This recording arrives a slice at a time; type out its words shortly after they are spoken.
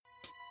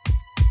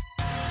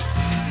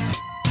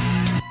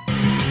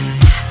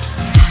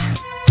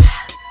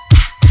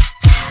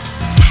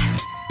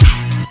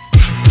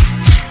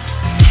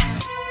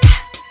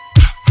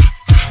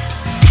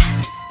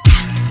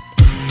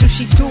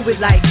it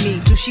like me?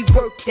 Do she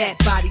work that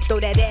body? Throw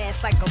that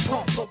ass like a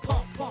pump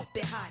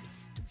behind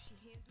it.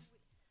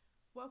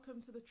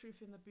 Welcome to the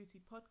Truth in the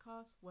Booty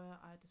podcast, where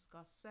I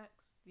discuss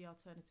sex, the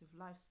alternative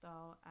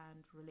lifestyle,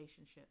 and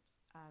relationships.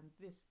 And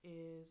this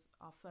is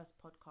our first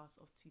podcast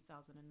of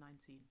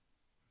 2019.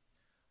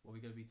 What are we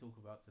going to be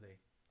talking about today?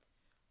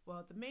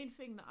 Well, the main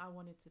thing that I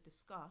wanted to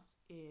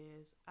discuss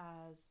is,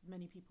 as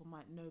many people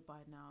might know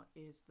by now,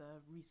 is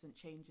the recent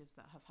changes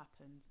that have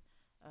happened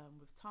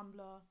with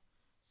Tumblr.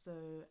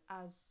 So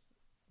as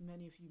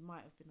many of you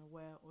might have been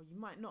aware, or you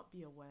might not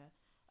be aware,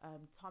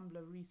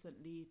 Tumblr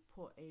recently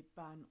put a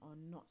ban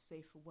on not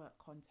safe for work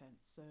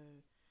content. So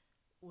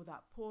all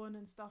that porn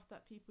and stuff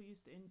that people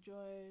used to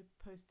enjoy,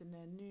 posting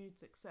their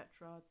nudes,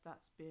 etc.,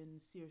 that's been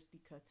seriously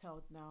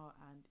curtailed now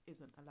and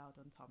isn't allowed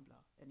on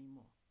Tumblr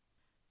anymore.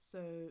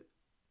 So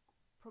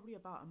probably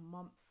about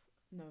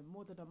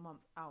more than a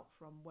month out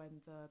from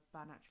when the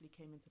ban actually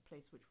came into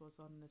place, which was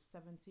on the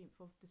 17th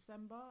of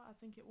December, I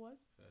think it was.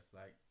 So it's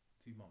like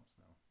 2 months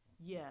now.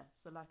 Yeah,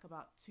 so like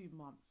about 2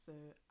 months. So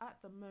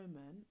at the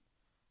moment,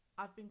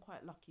 I've been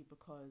quite lucky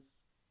because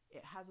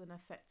it hasn't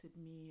affected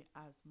me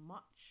as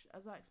much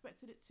as I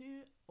expected it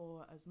to,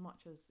 or as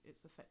much as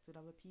it's affected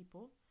other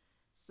people.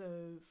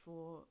 So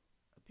for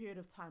a period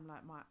of time,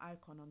 like my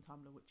icon on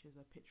Tumblr, which is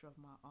a picture of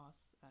my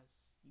ass, as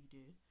you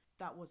do,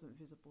 that wasn't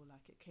visible.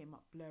 Like, it came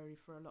up blurry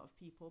for a lot of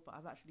people, but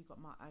I've actually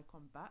got my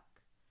icon back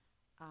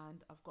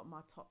and I've got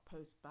my top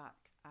post back,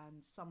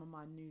 and some of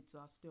my nudes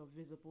are still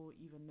visible,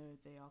 even though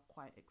they are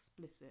quite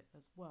explicit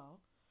as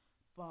well.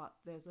 But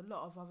there's a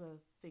lot of other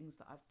things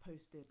that I've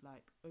posted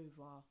like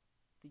over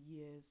the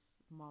years,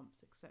 months,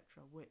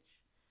 etc., which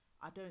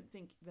I don't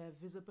think they're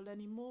visible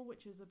anymore,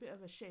 which is a bit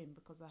of a shame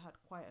because I had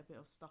quite a bit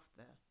of stuff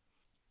there.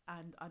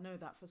 And I know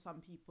that for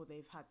some people,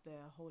 they've had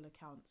their whole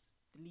accounts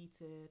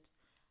deleted,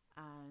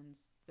 and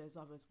there's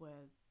others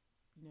where,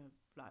 you know,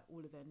 like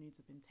all of their nudes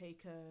have been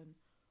taken,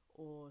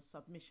 or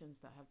submissions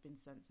that have been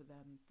sent to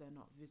them, they're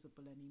not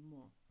visible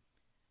anymore.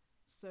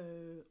 So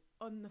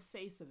on the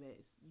face of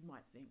it, you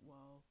might think,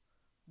 well,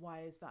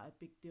 why is that a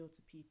big deal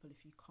to people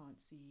if you can't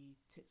see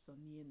tits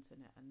on the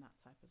internet and that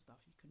type of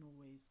stuff? You can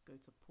always go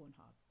to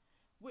Pornhub,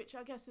 which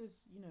I guess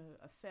is, you know,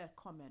 a fair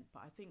comment,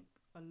 but I think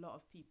a lot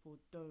of people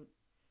don't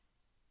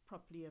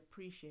properly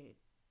appreciate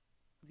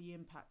the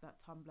impact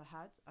that Tumblr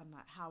had, and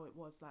like how it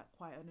was like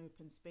quite an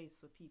open space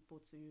for people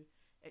to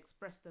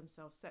express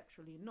themselves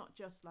sexually, not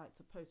just like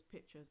to post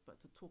pictures, but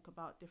to talk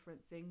about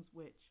different things,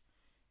 which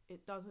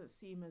it doesn't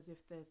seem as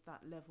if there's that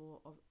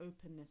level of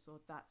openness or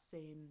that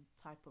same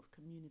type of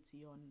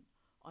community on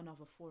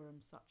other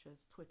forums such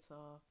as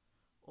Twitter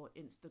or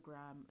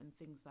Instagram and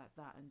things like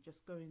that. And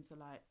just going to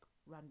like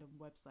random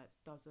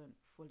websites doesn't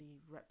fully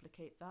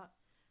replicate that.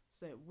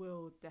 So it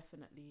will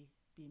definitely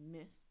be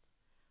missed.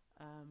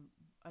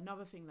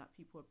 Another thing that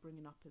people are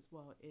bringing up as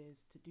well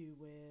is to do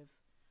with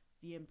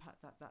the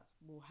impact that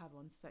will have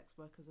on sex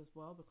workers as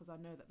well, because I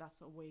know that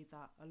that's a way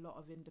that a lot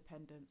of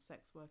independent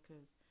sex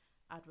workers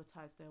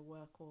advertise their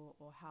work,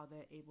 or how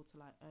they're able to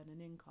like earn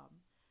an income.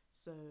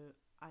 So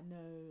I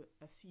know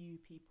a few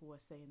people were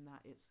saying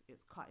that it's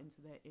cut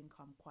into their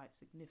income quite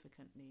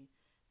significantly.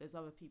 There's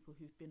other people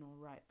who've been all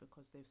right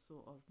because they've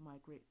sort of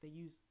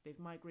they've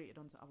migrated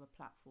onto other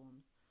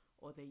platforms,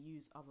 or they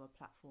use other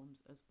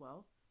platforms as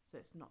well. So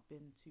it's not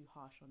been too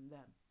harsh on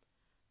them.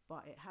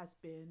 But it has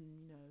been,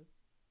 you know,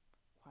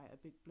 quite a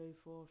big blow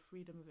for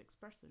freedom of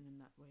expression in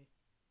that way.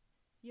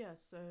 Yeah,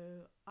 so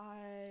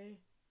I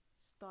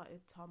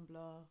started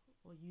Tumblr,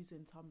 or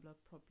using Tumblr,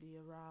 probably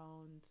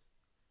around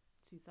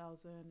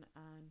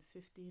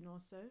 2015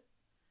 or so.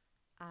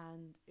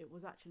 And it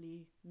was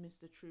actually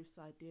Mr. Truth's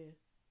idea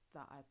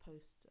that I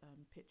post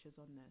pictures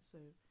on there. So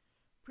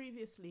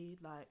previously,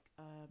 like,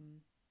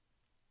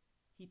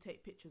 he'd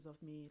take pictures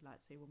of me,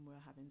 like say when we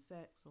were having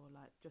sex, or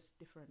like just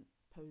different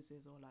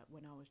poses, or like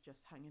when I was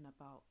just hanging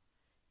about,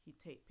 he'd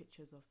take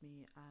pictures of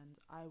me, and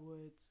I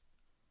would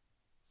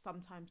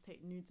sometimes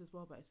take nudes as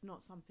well, but it's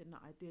not something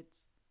that I did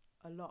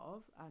a lot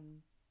of.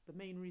 And the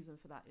main reason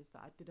for that is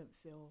that I didn't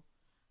feel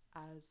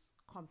as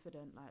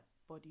confident, like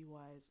body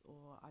wise,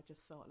 or I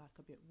just felt like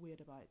a bit weird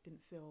about it.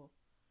 Didn't feel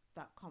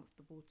that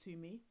comfortable to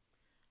me.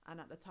 And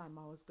at the time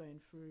I was going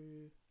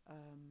through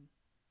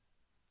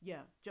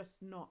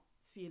just not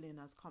feeling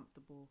as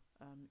comfortable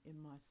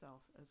in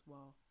myself as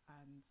well,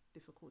 and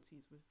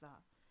difficulties with that.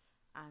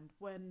 And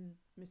when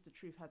Mr.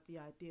 Truth had the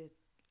idea,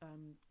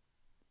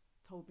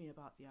 told me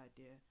about the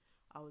idea,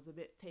 I was a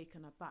bit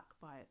taken aback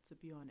by it, to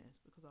be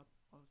honest, because I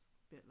was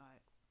a bit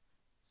like,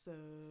 so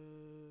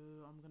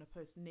I'm going to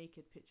post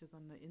naked pictures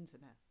on the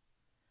internet.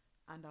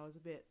 And I was a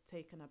bit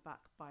taken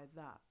aback by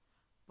that.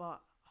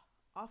 But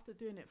after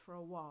doing it for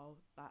a while,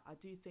 like, I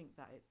do think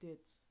that it did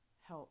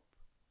help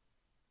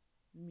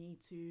me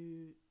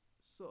to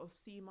sort of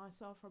see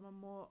myself from a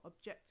more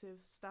objective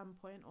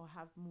standpoint, or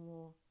have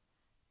more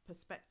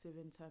perspective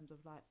in terms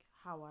of like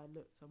how I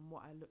looked and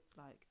what I looked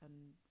like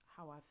and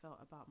how I felt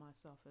about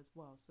myself as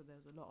well. So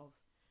there's a lot of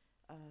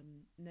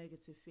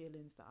negative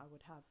feelings that I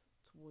would have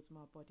towards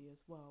my body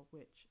as well,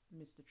 which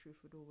Mr. Truth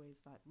would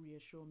always like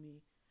reassure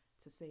me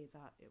to say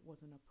that it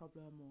wasn't a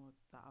problem or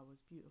that I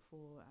was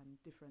beautiful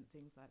and different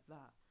things like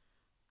that.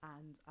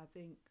 And I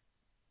think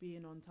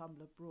being on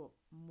Tumblr brought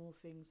more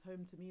things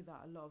home to me,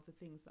 that a lot of the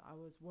things that I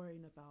was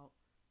worrying about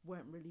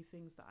weren't really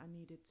things that I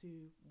needed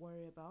to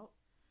worry about.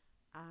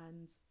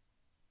 And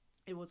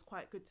it was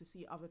quite good to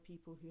see other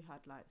people who had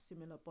like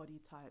similar body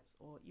types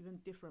or even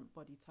different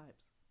body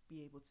types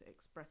be able to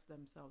express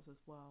themselves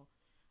as well,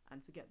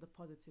 and to get the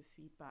positive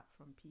feedback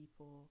from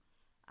people.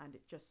 And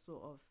it just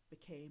sort of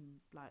became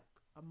like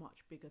a much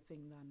bigger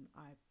thing than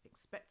I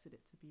expected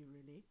it to be,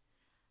 really.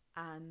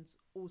 And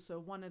also,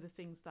 one of the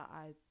things that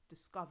I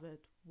discovered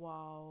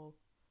while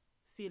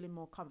feeling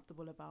more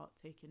comfortable about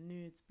taking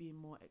nudes, being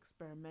more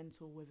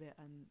experimental with it,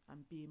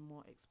 and being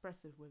more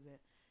expressive with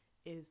it,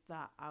 is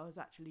that I was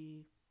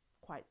actually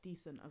quite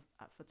decent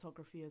at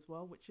photography as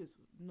well, which is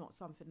not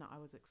something that I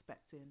was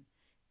expecting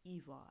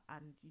either.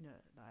 And, you know,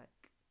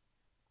 like,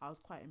 I was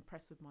quite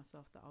impressed with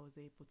myself that I was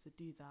able to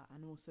do that,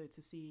 and also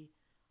to see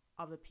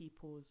other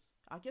people's,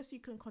 I guess you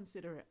can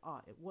consider it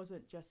art. It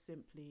wasn't just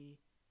simply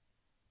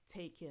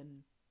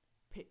taking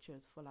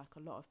pictures for like a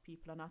lot of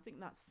people, and I think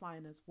that's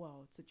fine as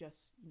well, to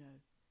just, you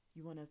know,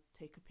 you want to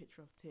take a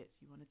picture of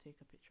tits, you want to take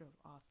a picture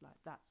of ass, like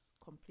that's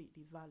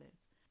completely valid.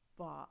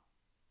 But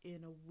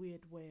in a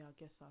weird way, I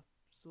guess I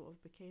sort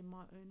of became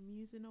my own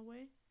muse in a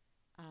way,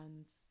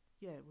 and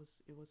yeah,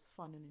 it was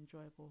fun and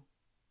enjoyable.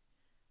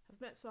 I've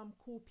met some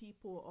cool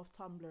people off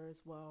Tumblr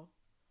as well.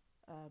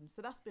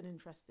 So that's been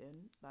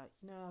interesting. Like,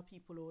 you know how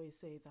people always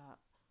say that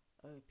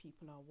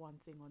people are one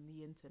thing on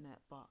the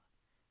internet, but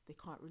they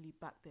can't really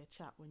back their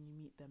chat when you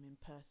meet them in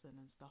person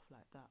and stuff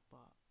like that.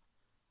 But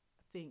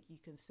I think you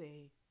can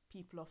say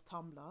people off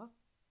Tumblr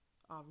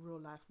are real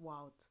life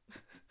wild.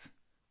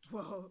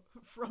 Well,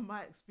 from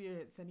my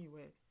experience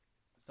anyway.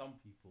 Some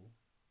people,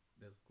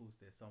 there's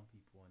some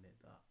people on it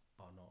that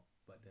are not,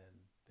 but then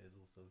there's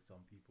also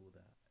some people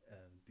that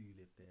do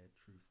live their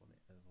truth on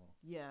it as well.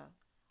 Yeah.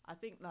 I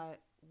think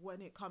like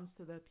when it comes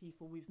to the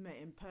people we've met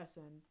in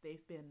person,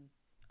 they've been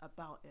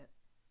about it.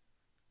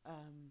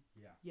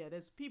 Yeah,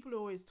 there's people who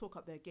always talk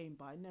up their game,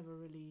 but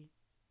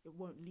it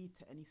won't lead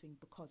to anything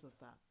because of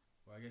that.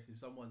 Well, I guess if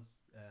someone's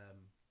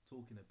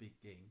talking a big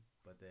game,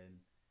 but then,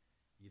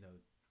 you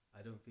know,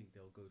 I don't think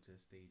they'll go to a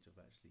stage of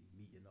actually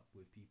meeting up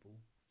with people.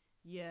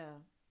 Yeah,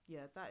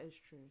 yeah, that is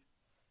true.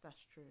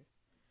 That's true.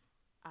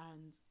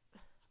 And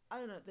I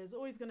don't know, there's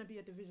always going to be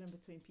a division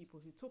between people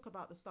who talk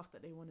about the stuff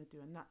that they want to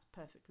do, and that's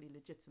perfectly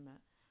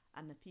legitimate,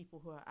 and the people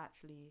who are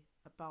actually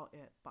about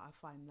it. But I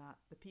find that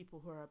the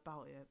people who are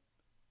about it,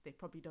 they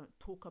probably don't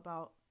talk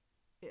about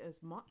it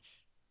as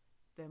much.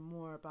 They're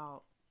more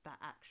about that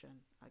action,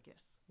 I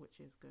guess, which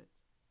is good.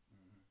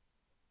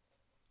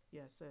 Mm-hmm.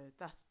 Yeah, so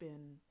that's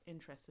been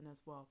interesting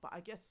as well. But I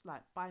guess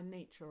like by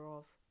nature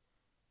of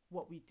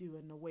what we do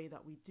and the way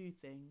that we do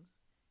things,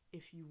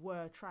 if you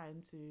were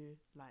trying to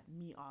like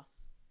meet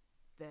us,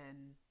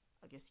 then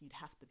I guess you'd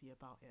have to be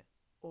about it,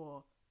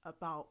 or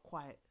about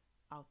quite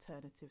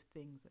alternative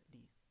things, at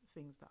least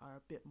things that are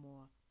a bit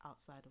more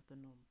outside of the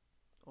norm.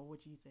 Or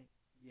what do you think?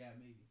 Yeah,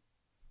 maybe.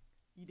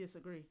 You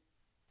disagree?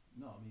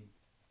 No, I mean,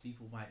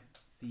 people might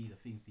see the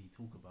things that you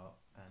talk about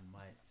and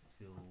might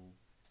feel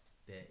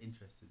they're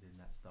interested in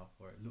that stuff,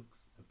 or it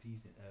looks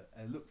appeasing,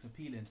 looks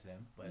appealing to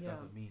them, but it Yeah.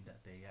 doesn't mean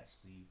that they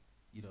actually,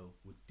 you know,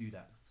 would do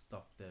that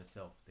stuff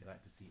themselves. They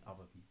like to see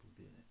other people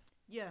doing it.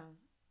 Yeah,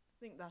 I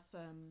think that's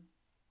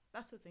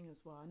the thing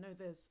as well. I know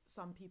there's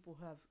some people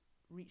who have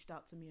reached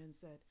out to me and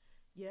said,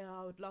 yeah,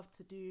 I would love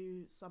to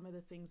do some of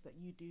the things that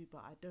you do,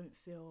 but I don't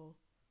feel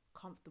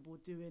comfortable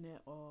doing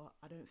it, or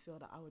I don't feel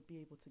that I would be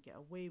able to get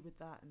away with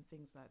that, and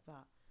things like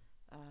that.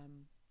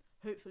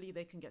 Hopefully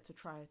they can get to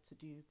try to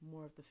do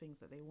more of the things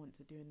that they want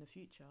to do in the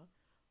future,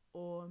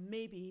 or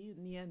maybe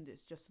in the end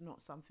it's just not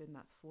something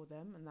that's for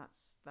them, and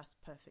that's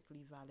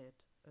perfectly valid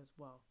as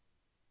well.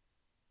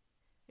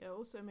 Yeah,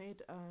 also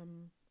made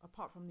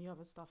apart from the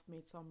other stuff,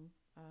 made some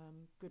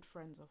good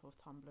friends off of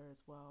Tumblr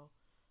as well.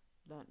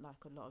 Learnt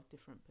like a lot of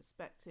different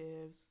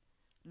perspectives,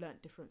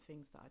 learnt different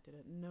things that I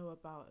didn't know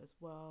about as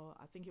well.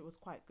 I think it was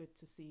quite good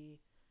to see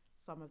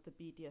some of the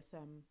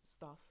BDSM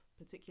stuff,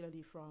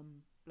 particularly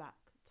from black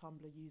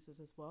Tumblr users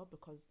as well,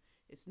 because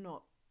it's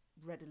not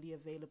readily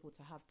available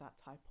to have that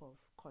type of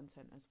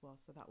content as well.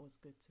 So that was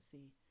good to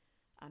see.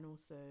 And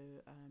also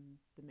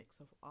the mix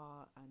of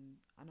art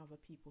and other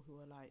people who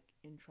are like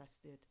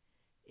interested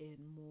in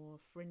more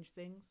fringe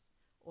things,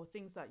 or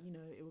things that, you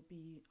know, it would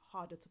be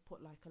harder to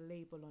put like a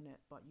label on it,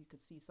 but you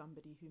could see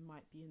somebody who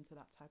might be into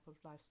that type of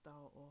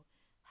lifestyle or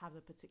have a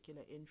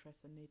particular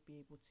interest, and they'd be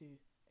able to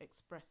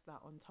express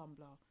that on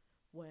Tumblr,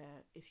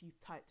 where if you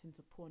typed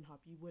into Pornhub,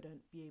 you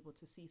wouldn't be able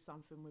to see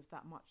something with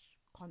that much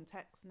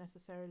context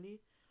necessarily,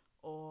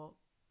 or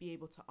be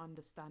able to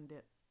understand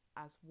it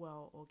as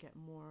well, or get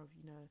more of,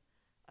 you know,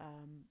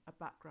 a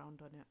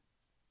background on it.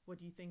 What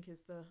do you think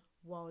is the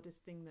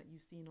wildest thing that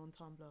you've seen on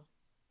Tumblr?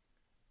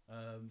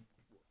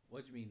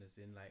 What do you mean, as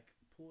in like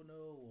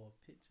porno or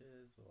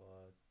pictures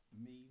or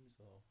memes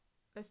or?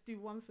 Let's do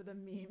one for the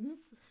memes.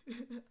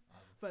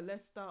 But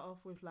let's start off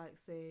with like,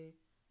 say,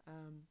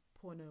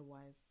 porno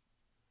wise.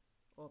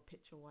 or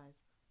picture wise?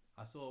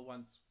 I saw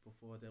once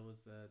before there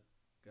was a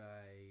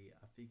guy.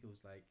 I think it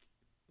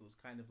was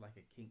kind of like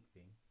a kink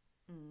thing,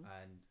 Mm.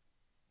 and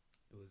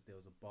there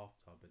was a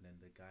bathtub, and then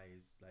the guy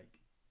is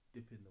like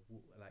dipping the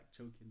water, like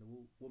choking the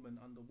woman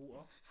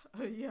underwater.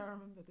 Oh yeah, I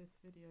remember this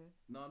video.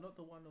 No, not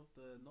the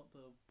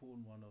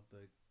porn one of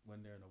the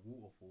when they're in a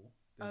waterfall.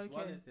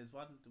 Okay. There's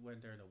one when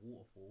they're in a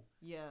waterfall,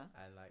 Yeah,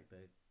 and like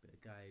the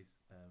guy's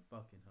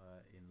fucking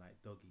her in like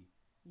doggy,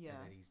 and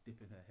yeah, then he's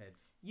dipping her head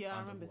yeah.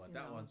 I remember underwater. seeing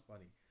That that one. one's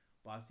funny.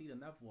 But I've seen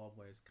another one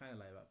where it's kind of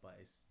like that, but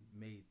it's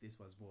made. This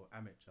one's more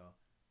amateur,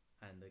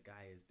 and the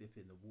guy is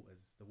dipping the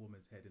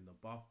woman's head in the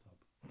bathtub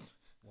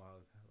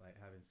while like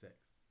having sex,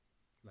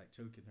 like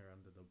choking her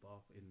under the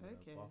bath in the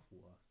Okay. bath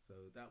water.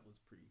 So that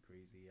was pretty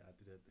crazy. I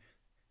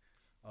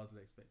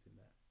wasn't expecting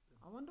that.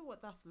 I wonder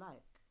what that's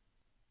like.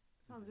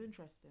 Sounds Is it?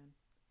 interesting.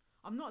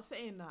 I'm not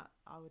saying that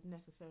I would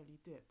necessarily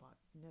do it, but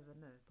you never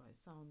know. But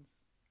it sounds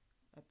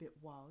a bit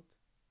wild.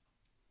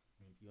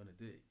 I mean, if you want to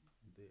do it, you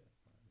can do it.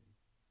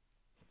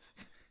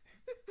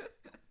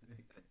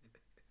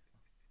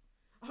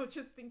 I was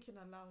just thinking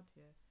aloud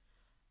here.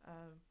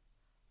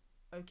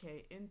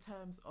 Okay, in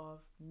terms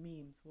of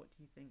memes, what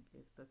do you think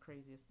is the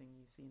craziest thing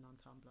you've seen on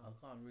Tumblr? I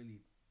can't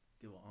really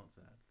give an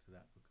answer to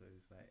that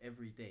because like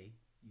every day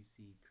you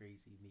see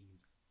crazy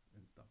memes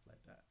and stuff like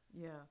that.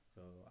 Yeah.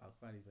 So I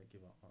can't even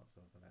give an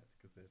answer for that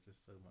because there's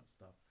just so much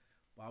stuff.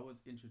 But I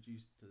was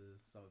introduced to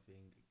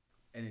something,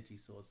 Energy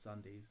Sword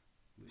Sundays,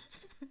 which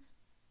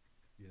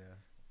you know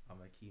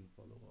I'm a keen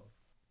follower of.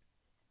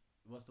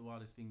 What's the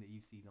wildest thing that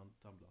you've seen on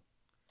Tumblr?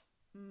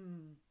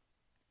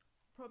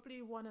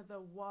 Probably one of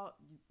the wild.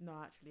 No,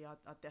 actually, I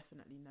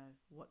definitely know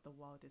what the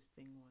wildest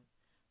thing was.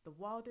 The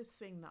wildest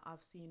thing that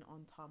I've seen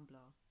on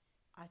Tumblr,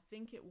 I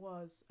think it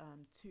was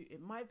two.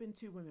 It might have been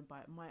two women,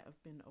 but it might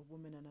have been a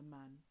woman and a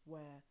man.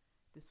 Where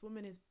this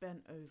woman is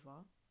bent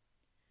over,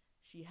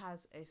 she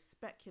has a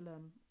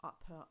speculum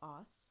up her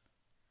ass,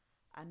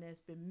 and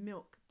there's been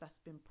milk that's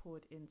been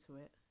poured into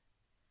it,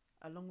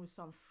 along with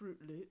some Fruit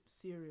Loop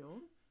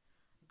cereal.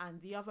 And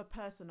the other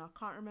person, I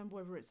can't remember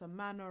whether it's a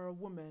man or a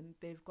woman,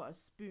 they've got a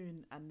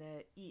spoon and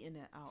they're eating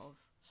it out of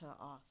her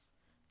ass.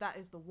 That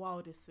is the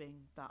wildest thing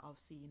that I've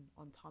seen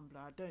on Tumblr.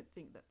 I don't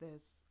think that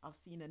I've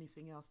seen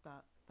anything else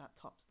that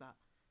tops that.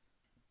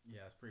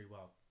 Yeah, it's pretty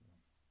wild.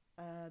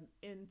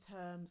 In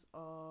terms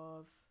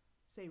of,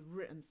 say,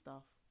 written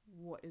stuff,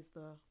 what is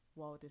the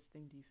wildest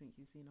thing do you think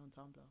you've seen on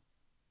Tumblr?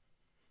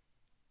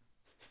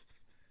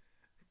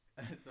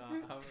 So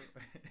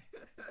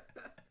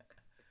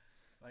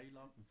why are you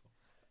laughing for?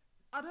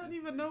 I don't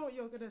even know what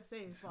you're going to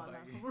say, but like,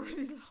 I'm already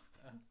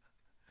laughing.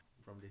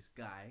 From this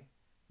guy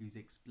who's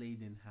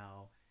explaining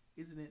how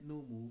isn't it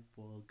normal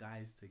for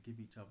guys to give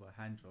each other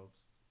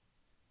handjobs,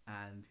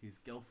 and his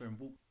girlfriend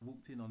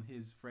walked in on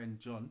his friend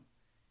John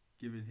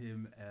giving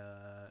him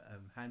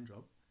a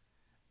handjob,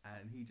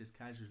 and he just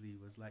casually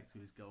was like to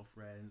his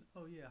girlfriend,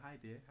 "Oh yeah, hi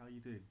dear, how you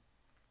doing?"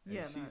 And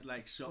Yeah, she's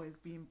like shocked. Boys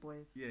being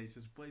boys. Yeah, it's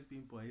just boys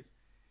being boys.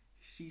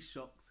 She's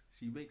shocked.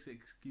 She makes an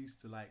excuse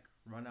to like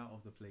run out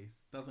of the place.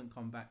 Doesn't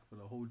come back for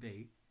the whole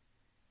day,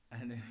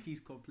 and then he's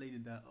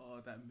complaining that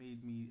that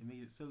made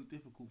it so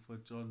difficult for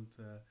John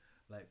to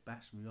like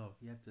bash me off.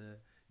 He had to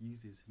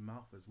use his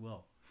mouth as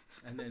well,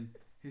 and then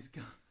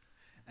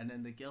and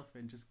then the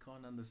girlfriend just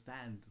can't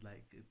understand.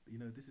 Like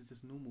this is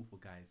just normal for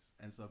guys,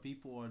 and so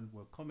people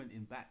were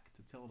commenting back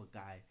to tell the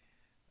guy,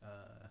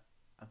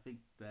 I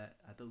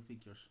don't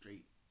think you're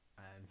straight,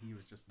 and he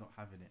was just not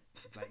having it.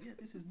 It's like, yeah,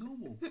 this is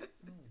normal.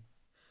 It's normal.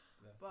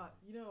 But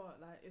you know what?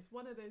 Like, it's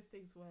one of those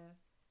things where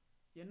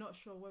you're not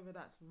sure whether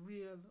that's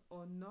real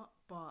or not.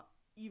 But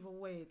either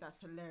way, that's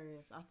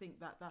hilarious. I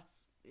think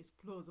it's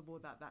plausible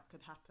that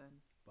could happen.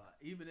 But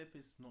even if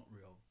it's not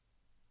real,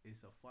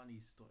 it's a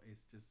funny story.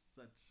 It's just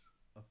such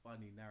a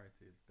funny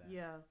narrative that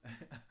Yeah.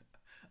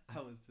 I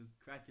was just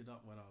cracking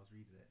up when I was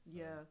reading it. So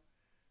Yeah.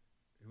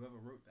 Whoever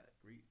wrote that,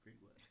 great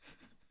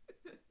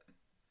work.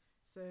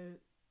 So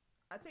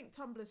I think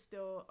Tumblr's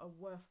still a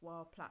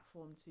worthwhile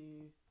platform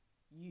to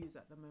use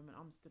at the moment.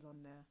 I'm still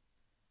on there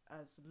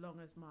as long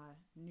as my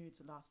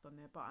nudes last on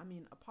there. But I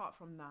mean, apart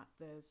from that,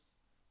 there's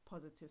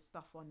positive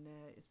stuff on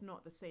there. It's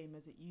not the same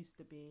as it used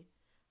to be,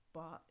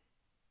 but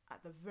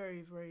at the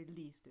very, very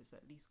least, it's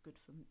at least good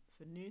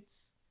for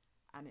nudes,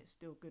 and it's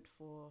still good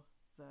for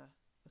the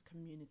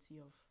community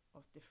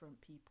of different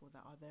people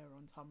that are there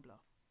on Tumblr.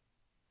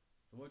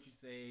 So what would you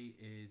say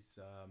is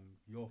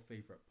your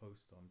favourite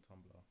post on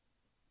Tumblr?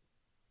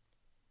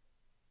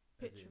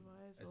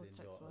 Picture-wise or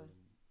text-wise?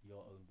 Your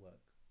own work.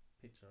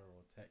 Picture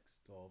or text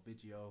or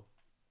video?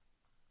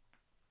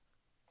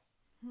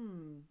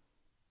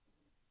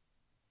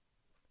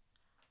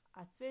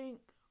 I think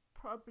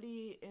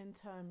probably in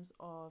terms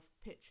of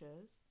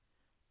pictures,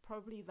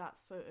 probably that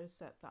photo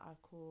set that I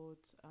called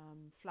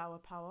Flower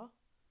Power.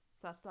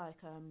 So that's like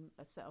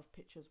a set of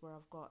pictures where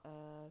I've got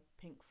a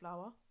pink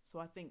flower. So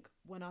I think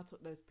when I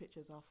took those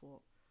pictures, I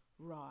thought,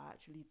 I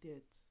actually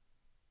did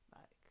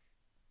like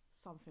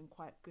something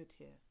quite good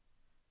here.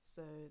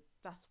 So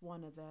that's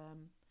one of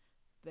them.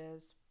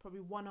 There's probably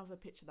one other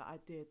picture that I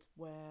did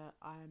where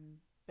I'm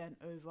bent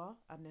over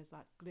and there's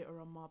like glitter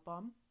on my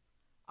bum.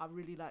 I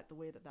really like the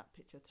way that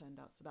picture turned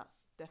out. So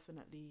that's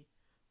definitely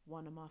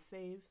one of my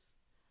faves.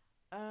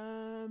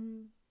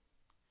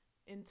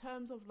 In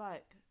terms of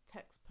like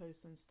text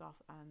posts and stuff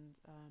and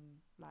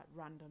like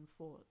random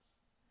thoughts,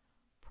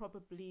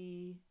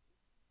 probably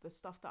the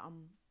stuff that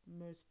I'm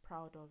most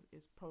proud of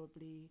is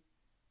probably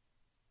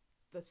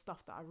the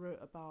stuff that I wrote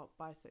about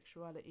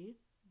bisexuality,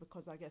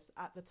 because I guess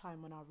at the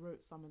time when I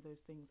wrote some of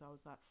those things, I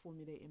was like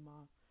formulating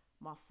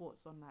my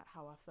thoughts on like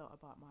how I felt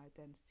about my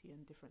identity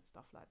and different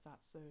stuff like that.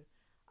 So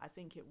I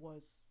think it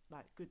was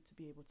like good to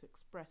be able to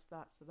express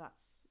that. So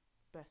that's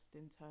best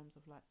in terms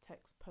of like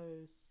text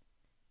posts.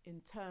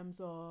 In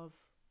terms of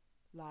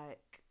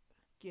like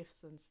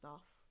gifts and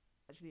stuff,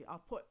 actually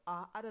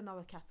I'll add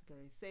another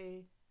category.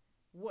 Say,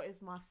 what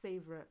is my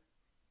favorite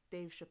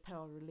Dave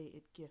Chappelle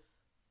related gift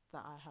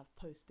that I have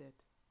posted?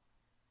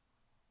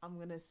 I'm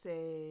gonna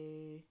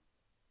say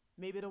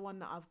maybe the one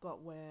that I've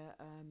got where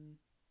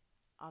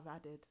I've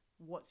added,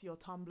 what's your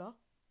Tumblr?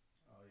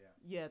 Oh yeah.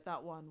 Yeah,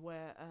 that one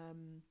where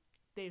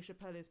Dave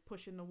Chappelle is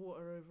pushing the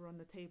water over on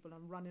the table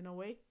and running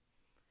away.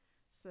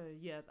 So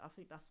yeah, I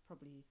think that's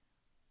probably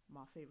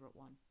my favorite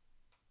one.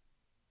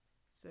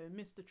 So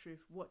Mr.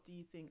 Truth, what do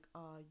you think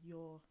are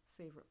your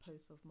favorite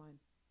posts of mine?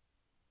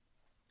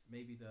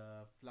 Maybe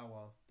the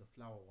flower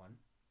one.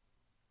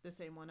 The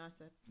same one I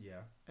said?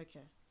 Yeah.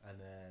 Okay. And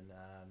then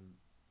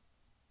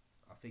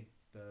I think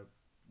the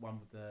one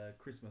with the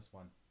Christmas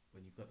one,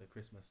 when you've got the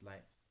Christmas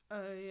lights.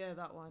 Oh yeah,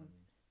 that one.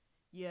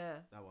 Yeah.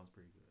 That one's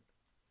pretty good.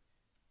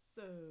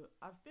 So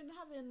I've been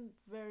having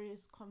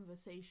various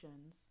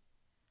conversations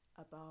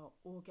about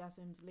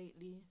orgasms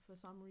lately for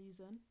some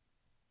reason.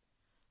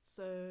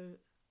 So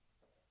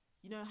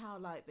you know how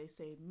like they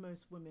say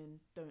most women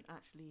don't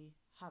actually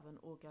have an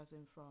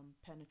orgasm from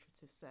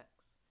penetrative sex,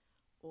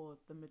 or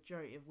the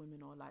majority of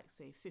women, or like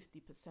say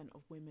 50%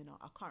 of women, or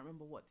I can't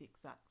remember what the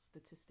exact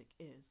statistic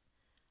is,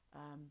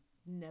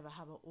 never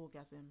have an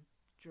orgasm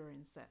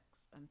during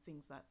sex and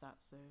things like that.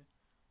 So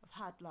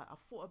I've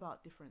thought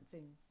about different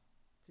things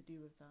to do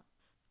with that.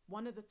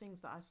 One of the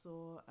things that I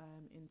saw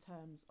in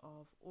terms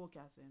of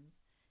orgasms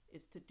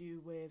is to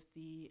do with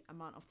the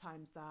amount of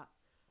times that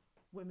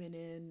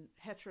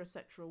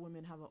heterosexual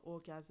women have an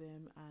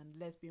orgasm, and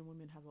lesbian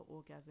women have an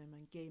orgasm,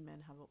 and gay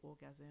men have an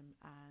orgasm,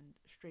 and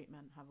straight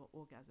men have an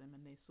orgasm,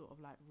 and they sort of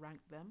like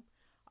rank them.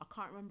 I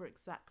can't remember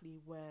exactly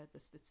where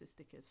the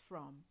statistic is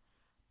from,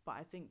 but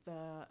I think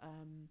the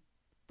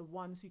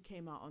ones who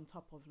came out on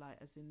top of, like,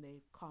 as in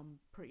they come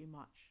pretty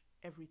much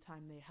every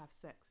time they have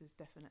sex, is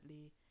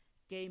definitely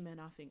gay men.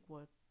 I think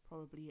were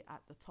probably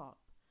at the top,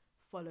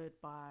 followed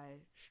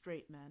by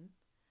straight men,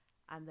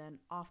 and then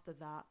after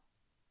that,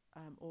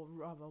 or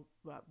rather,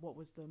 what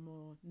was the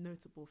more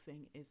notable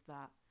thing is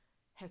that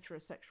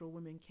heterosexual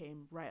women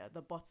came right at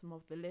the bottom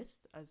of the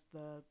list as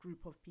the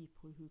group of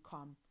people who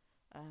come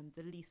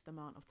the least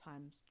amount of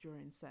times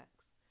during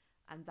sex.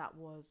 And that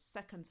was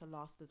second to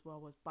last as well,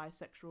 was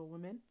bisexual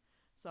women.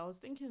 So I was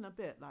thinking a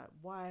bit like,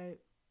 why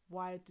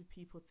do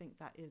people think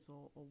that is,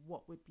 or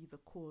what would be the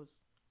cause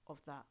of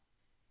that?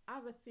 I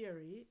have a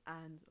theory,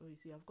 and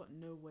obviously I've got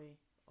no way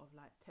of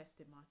like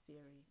testing my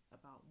theory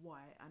about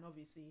why, and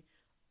obviously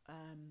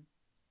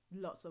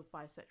lots of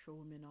bisexual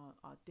women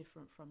are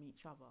different from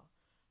each other,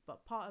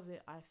 but part of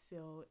it I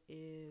feel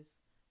is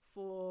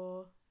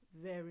for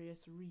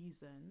various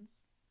reasons.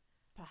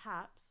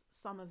 Perhaps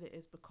some of it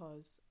is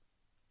because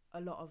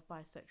a lot of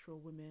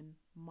bisexual women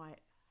might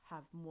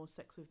have more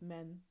sex with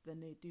men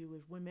than they do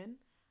with women,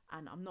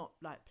 and I'm not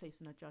like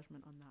placing a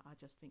judgment on that. I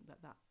just think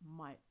that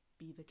might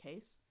be the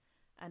case.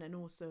 And then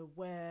also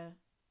where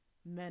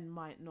men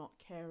might not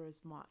care as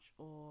much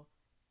or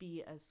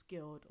be as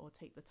skilled or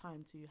take the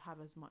time to have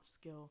as much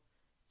skill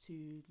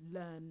to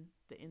learn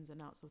the ins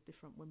and outs of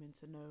different women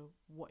to know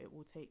what it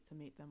will take to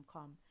make them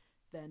come,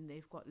 then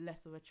they've got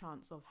less of a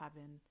chance of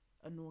having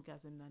an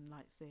orgasm than,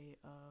 like, say,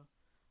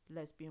 a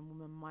lesbian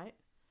woman might.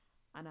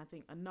 And I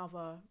think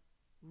another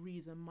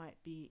reason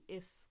might be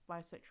if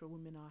bisexual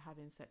women are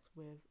having sex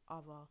with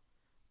other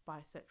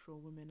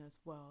bisexual women as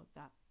well,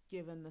 that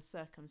given the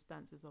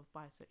circumstances of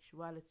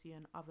bisexuality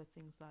and other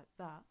things like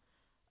that,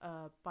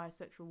 a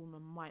bisexual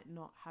woman might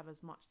not have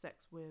as much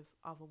sex with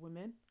other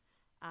women,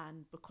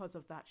 and because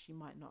of that she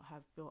might not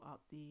have built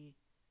up the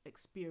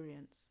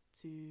experience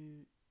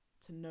to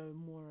know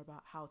more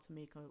about how to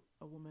make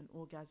a woman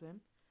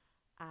orgasm.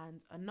 And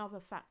another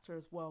factor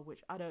as well,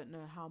 which I don't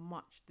know how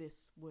much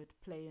this would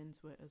play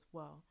into it as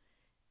well,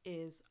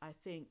 is I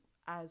think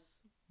as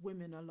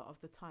women a lot of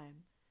the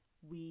time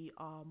we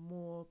are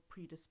more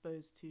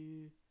predisposed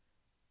to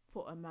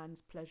put a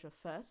man's pleasure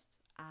first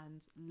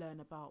and learn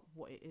about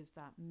what it is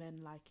that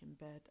men like in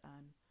bed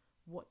and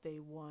what they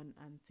want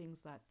and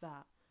things like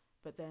that.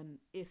 But then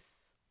if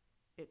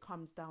it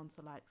comes down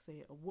to, like,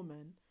 say, a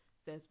woman,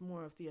 there's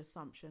more of the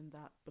assumption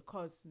that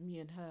because me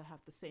and her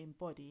have the same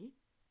body,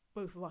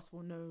 both of us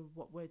will know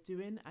what we're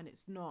doing, and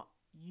it's not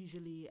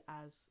usually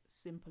as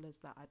simple as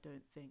that, I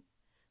don't think.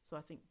 So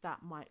I think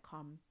that might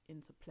come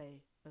into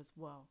play as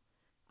well.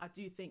 I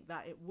do think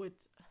that it would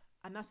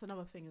And that's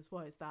another thing as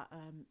well, is that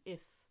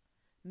if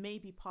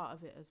maybe part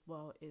of it as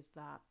well is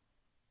that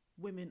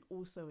women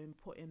also, in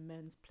putting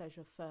men's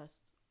pleasure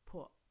first,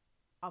 put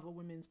other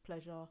women's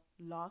pleasure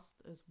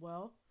last as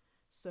well.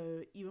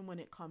 So even when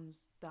it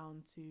comes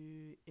down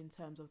to in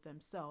terms of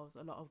themselves,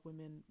 a lot of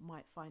women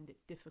might find it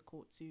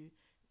difficult to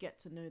get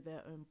to know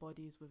their own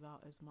bodies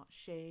without as much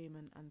shame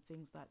and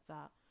things like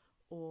that,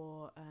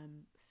 or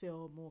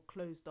feel more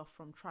closed off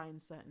from trying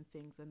certain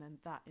things, and then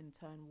that in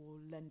turn will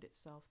lend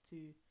itself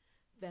to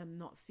them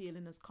not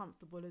feeling as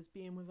comfortable as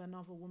being with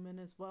another woman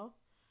as well.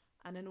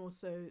 And then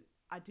also,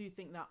 I do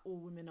think that all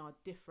women are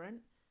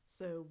different.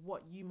 So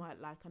what you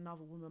might like,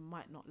 another woman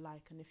might not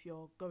like. And if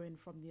you're going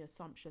from the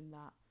assumption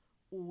that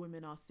all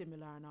women are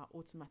similar and you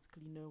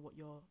automatically know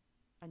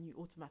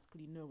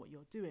what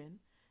you're doing,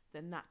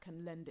 then that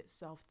can lend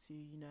itself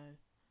to,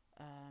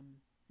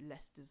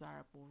 less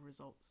desirable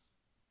results.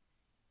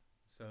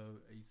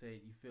 So you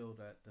say you feel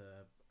that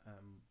the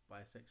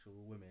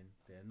bisexual women,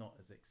 they're not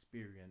as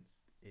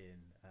experienced in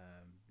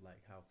like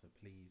how to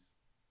please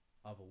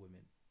other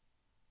women.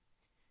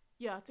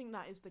 Yeah, I think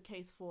that is the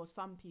case for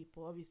some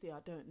people. Obviously, I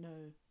don't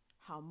know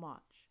how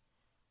much.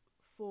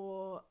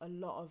 For a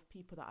lot of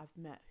people that I've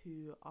met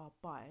who are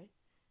bi,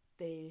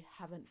 they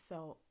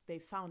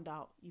found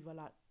out either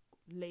like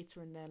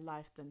later in their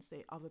life than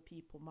say other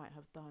people might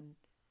have done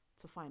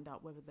to find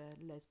out whether they're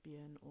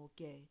lesbian or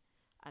gay.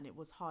 And it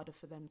was harder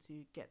for them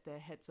to get their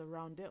heads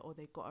around it, or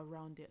they got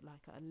around it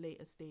like at a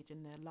later stage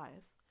in their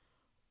life,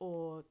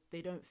 or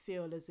they don't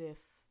feel as if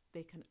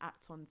they can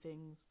act on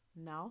things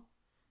now.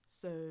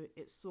 So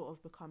it sort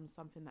of becomes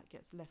something that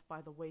gets left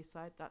by the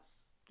wayside.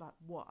 That's like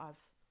what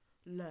I've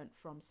learnt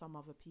from some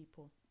other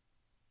people.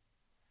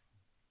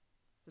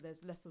 So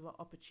there's less of an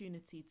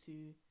opportunity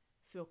to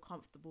feel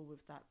comfortable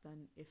with that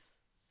than if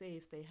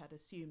they had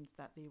assumed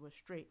that they were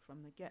straight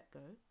from the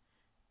get-go,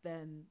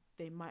 then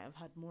they might have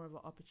had more of an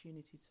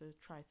opportunity to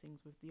try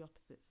things with the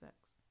opposite sex.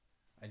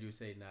 And you were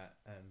saying that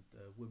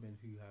the women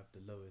who have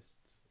the lowest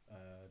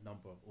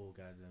number of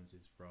orgasms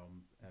is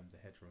from the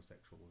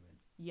heterosexual women.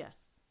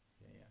 Yes.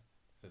 Yeah.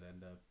 So then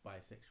the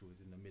bisexual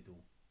is in the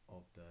middle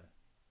of the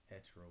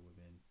hetero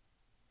women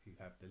who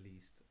have the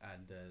least,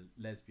 and the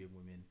lesbian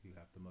women who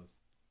have the most.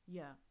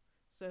 Yeah.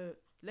 So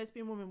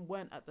lesbian women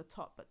weren't at the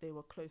top, but they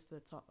were close to the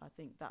top. I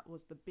think that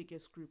was the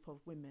biggest group of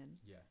women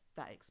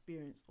that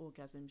experienced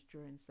orgasms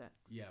during sex.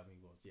 Yeah, I mean,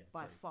 it was, yeah.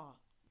 By far.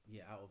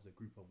 Yeah, out of the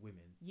group of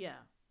women.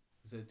 Yeah.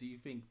 So do you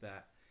think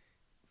that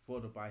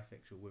for the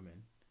bisexual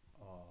women,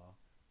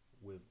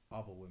 with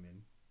other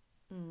women,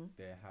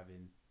 they're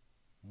having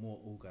more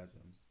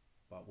orgasms,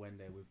 but when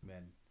they're with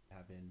men,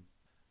 having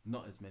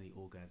not as many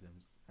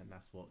orgasms, and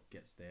that's what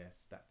gets their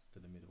stats to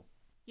the middle?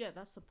 Yeah,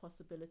 that's a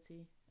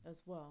possibility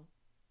as well.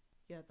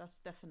 Yeah, that's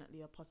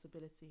definitely a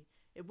possibility.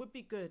 It would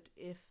be good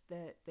if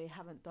they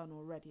haven't done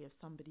already, if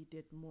somebody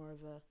did more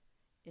of a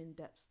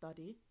in-depth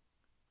study.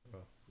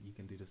 Well, you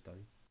can do the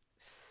study.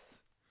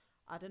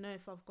 I don't know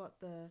if I've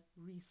got the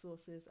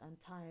resources and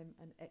time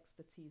and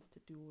expertise to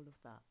do all of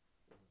that,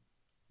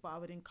 but I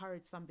would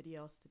encourage somebody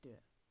else to do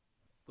it.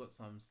 Got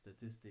some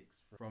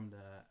statistics from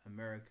the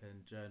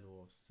American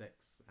Journal of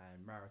Sex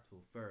and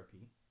Marital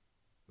Therapy,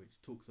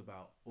 which talks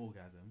about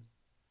orgasms,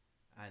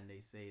 and they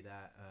say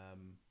that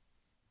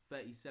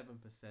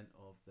 37%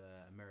 of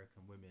the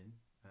American women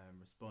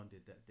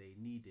responded that they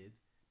needed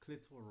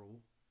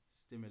clitoral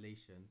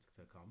stimulation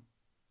to come.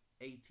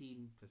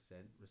 18%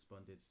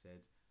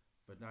 said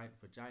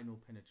vaginal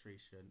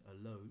penetration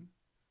alone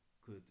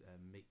could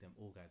make them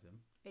orgasm.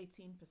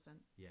 18%?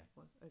 Yeah.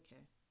 Was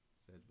okay.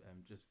 So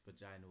just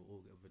vaginal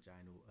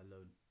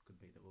alone could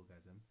make the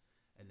orgasm.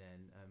 And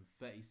then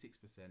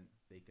 36%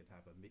 they could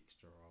have a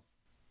mixture of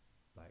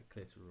like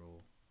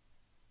clitoral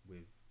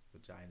with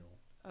vaginal.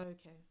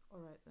 Okay,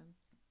 all right then.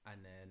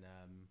 And then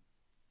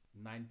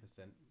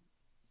 9%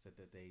 said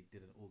that they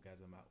didn't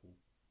orgasm at all.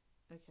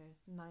 Okay,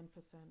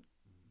 9%.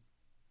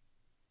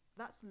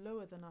 That's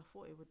lower than I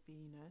thought it would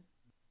be,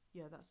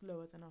 Yeah, that's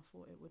lower than I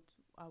thought it would.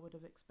 I would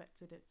have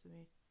expected it to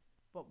be.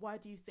 But why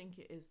do you think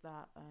it is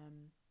that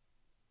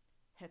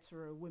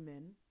hetero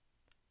women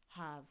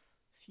have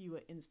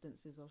fewer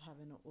instances of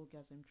having an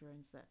orgasm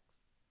during sex?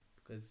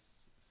 Because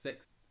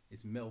sex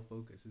is male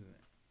focused, isn't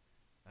it?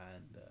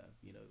 And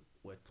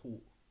we're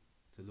taught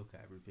to look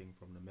at everything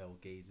from the male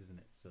gaze, isn't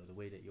it? So the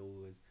way that you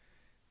always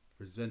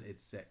presented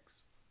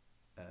sex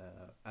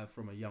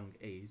from a young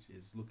age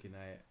is looking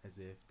at it as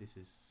if this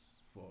is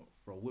for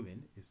a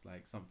woman, it's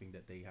like something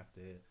that they have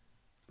to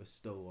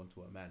bestow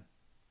onto a man.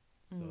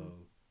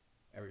 So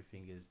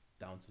everything is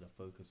down to the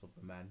focus of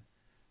the man.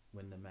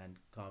 When the man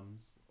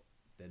comes,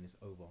 then it's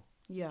over.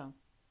 Yeah.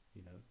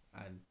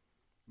 And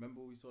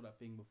remember we saw that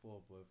thing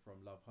before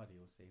from Love Honey,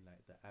 was saying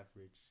like the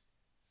average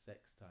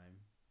sex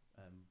time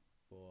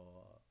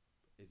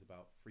is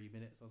about 3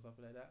 minutes or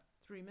something like that.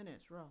 3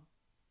 minutes, raw.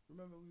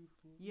 Remember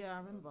Yeah, I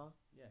remember.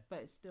 Yeah.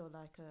 But it's still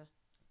like a...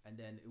 And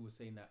then it was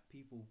saying that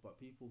people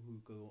who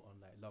go on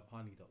like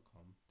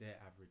lovehoney.com, their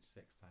average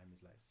sex time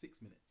is like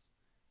 6 minutes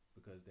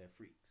because they're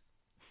freaks.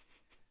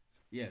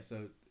 Yeah,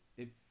 so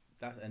if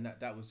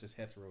that was just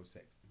hetero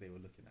sex that they were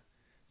looking at.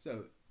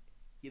 So,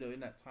 in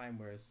that time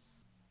where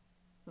it's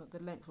Not the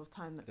length of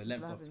time that the people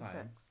length of having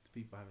time sex. to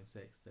people having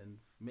sex, then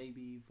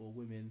maybe for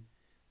women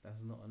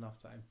that's not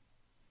enough time,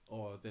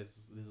 or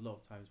there's a lot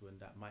of times when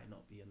that might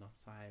not be enough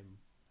time,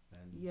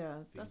 and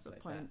Yeah, that's things the like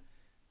point.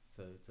 that.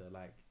 So to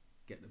like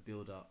get the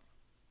build up,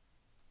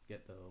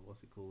 get the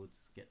what's it called,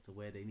 get to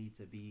where they need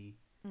to be.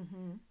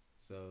 Mm-hmm.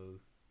 So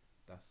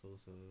that's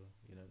also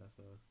that's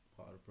a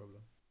part of the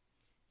problem.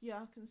 Yeah,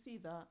 I can see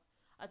that.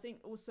 I think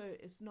also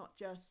it's not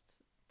just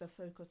the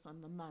focus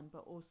on the man,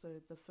 but also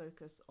the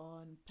focus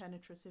on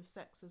penetrative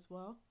sex as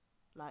well,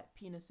 like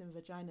penis and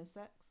vagina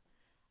sex.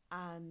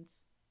 And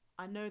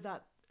I know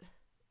that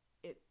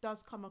it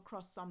does come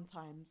across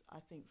sometimes, I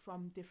think,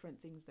 from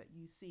different things that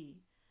you see,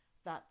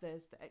 that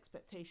there's the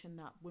expectation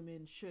that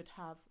women should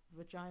have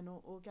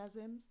vaginal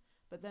orgasms,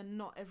 but then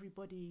not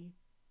everybody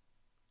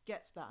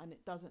gets that, and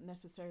it doesn't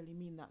necessarily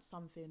mean that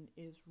something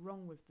is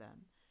wrong with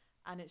them.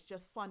 And it's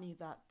just funny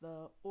that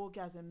the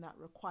orgasm that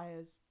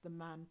requires the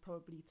man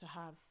probably to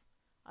have,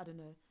 I don't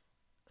know,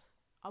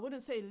 I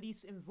wouldn't say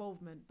least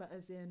involvement, but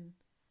as in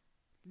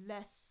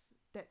less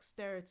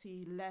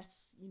dexterity,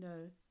 less,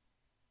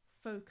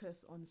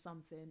 focus on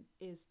something,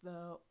 is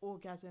the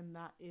orgasm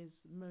that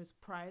is most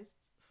prized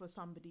for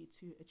somebody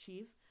to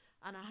achieve.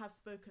 And I have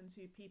spoken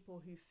to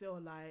people who feel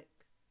like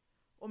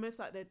almost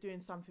like they're doing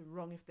something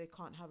wrong if they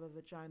can't have a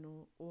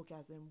vaginal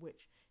orgasm,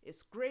 which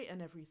is great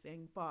and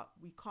everything, but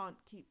we can't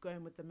keep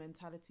going with the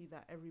mentality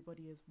that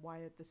everybody is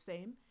wired the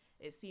same.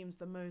 It seems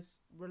the most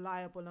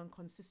reliable and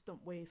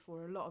consistent way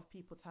for a lot of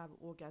people to have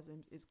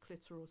orgasms is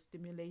clitoral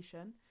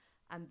stimulation.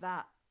 And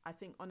that, I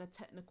think, on a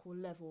technical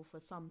level for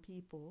some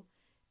people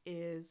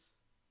is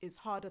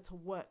harder to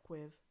work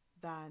with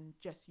than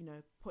just,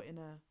 putting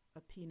a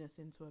penis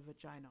into a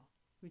vagina.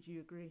 Would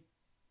you agree?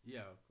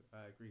 Yeah,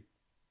 I agree.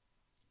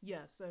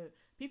 Yeah, so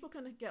people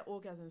can get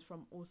orgasms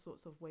from all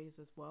sorts of ways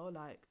as well.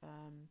 Like,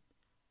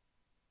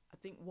 I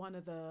think one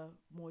of the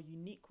more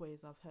unique ways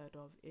I've heard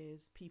of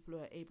is people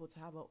who are able to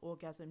have an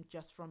orgasm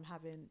just from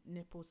having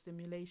nipple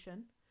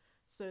stimulation.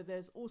 So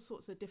there's all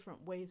sorts of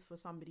different ways for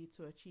somebody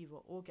to achieve an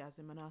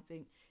orgasm. And I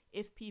think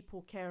if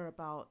people care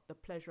about the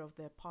pleasure of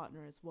their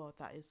partner as well,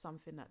 that is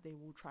something that they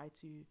will try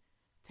to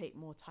take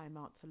more time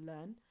out to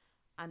learn.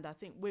 And I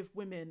think with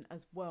women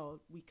as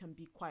well, we can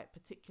be quite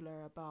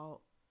particular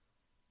about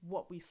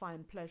what we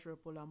find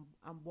pleasurable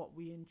and what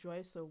we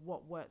enjoy. So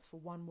what works for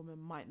one woman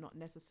might not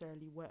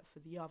necessarily work for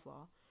the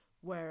other.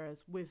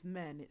 Whereas with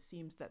men, it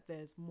seems that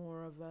there's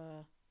more of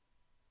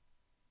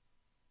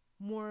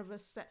a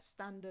set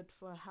standard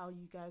for how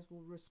you guys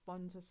will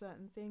respond to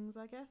certain things,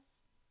 I guess.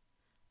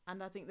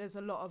 And I think there's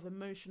a lot of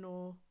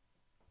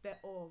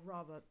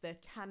there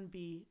can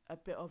be a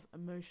bit of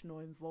emotional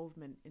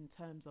involvement in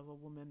terms of a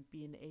woman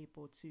being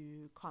able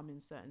to come in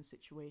certain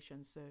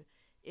situations. So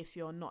if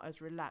you're not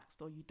as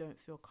relaxed or you don't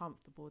feel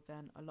comfortable,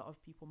 then a lot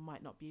of people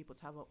might not be able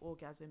to have an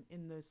orgasm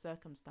in those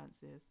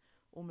circumstances,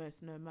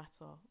 almost no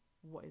matter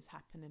what is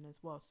happening as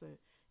well. So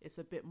it's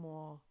a bit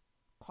more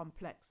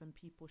complex, and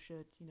people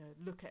should,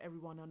 look at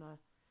everyone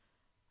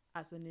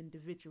as an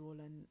individual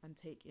and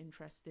take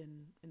interest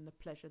in the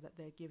pleasure that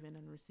they're giving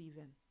and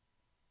receiving.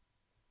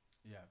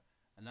 Yeah,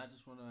 and I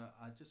just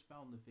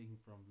found the thing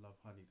from Love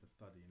Honey, the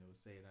study, and it was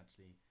saying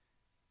actually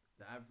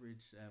the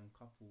average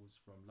couples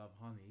from Love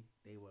Honey,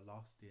 they were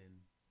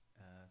lasting.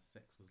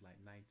 Sex was like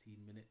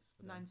 19 minutes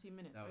for them. 90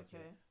 minutes, That was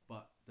okay. it.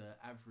 But the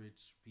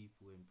average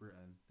people in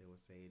Britain, they were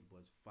saying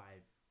was 5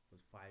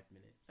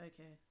 minutes,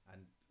 Okay,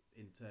 and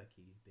in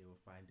Turkey they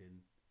were finding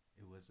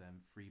it was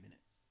 3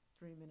 minutes.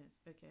 3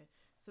 minutes, okay.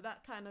 So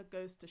that kind of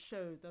goes to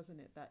show, doesn't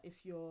it, that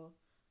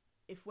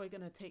if we're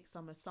going to take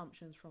some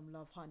assumptions from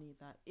Love Honey,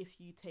 that if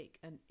you take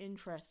an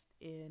interest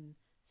in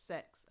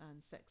sex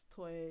and sex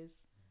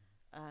toys,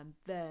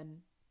 then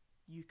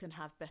you can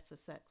have better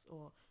sex,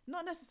 or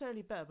not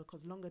necessarily better,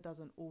 because longer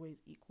doesn't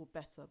always equal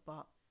better,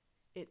 but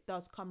it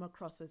does come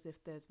across as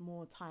if there's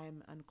more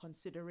time and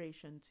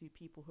consideration to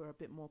people who are a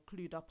bit more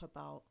clued up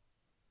about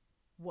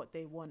what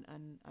they want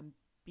and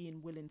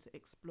being willing to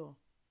explore.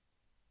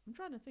 I'm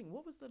trying to think,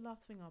 what was the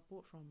last thing I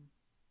bought from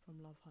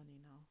Love Honey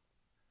now?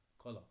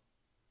 Collar.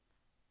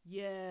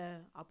 Yeah,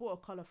 I bought a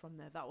collar from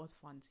there. That was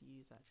fun to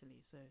use,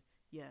 actually. So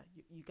yeah,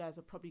 you guys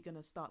are probably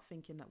gonna start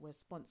thinking that we're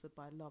sponsored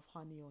by Love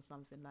Honey or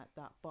something like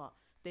that, but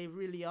they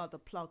really are the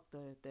plug.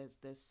 Though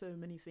there's so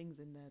many things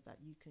in there that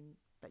you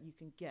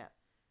can get,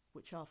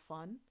 which are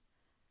fun.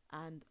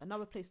 And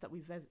another place that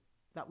we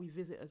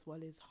visit as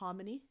well is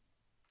Harmony.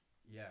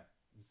 Yeah,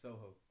 in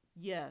Soho.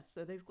 Yeah,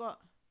 so they've got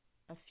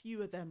a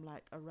few of them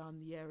like around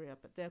the area,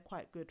 but they're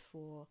quite good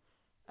for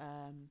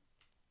um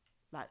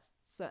like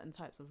certain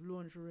types of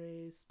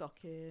lingerie,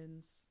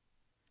 stockings,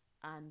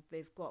 and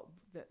they've got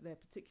their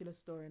particular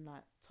store in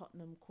like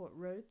Tottenham Court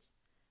Road.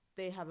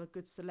 They have a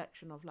good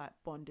selection of like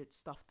bondage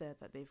stuff there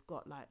that they've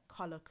got like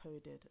color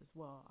coded as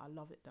well. I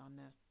love it down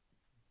there.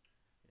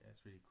 Yeah,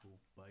 it's really cool.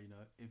 But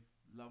if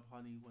Love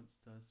Honey wants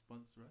to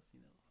sponsor us,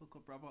 hook a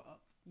brother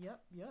up.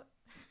 Yep, yep.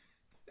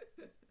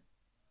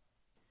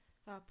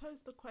 I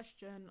posed a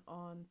question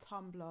on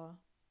Tumblr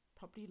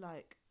probably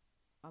like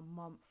a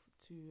month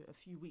to a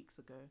few weeks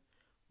ago,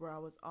 where I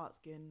was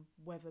asking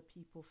whether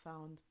people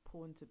found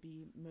porn to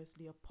be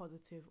mostly a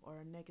positive or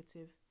a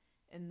negative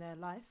in their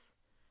life.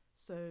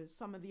 So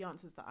some of the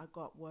answers that I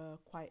got were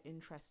quite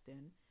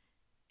interesting.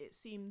 It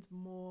seemed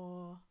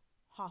more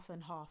half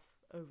and half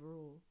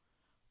overall,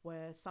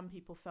 where some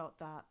people felt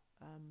that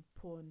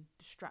porn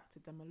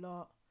distracted them a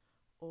lot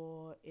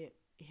or it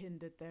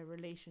hindered their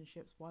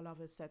relationships, while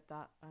others said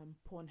that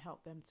porn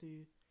helped them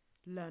to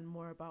learn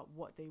more about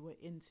what they were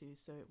into,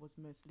 so it was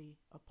mostly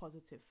a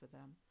positive for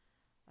them.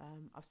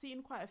 I've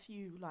seen quite a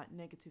few like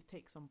negative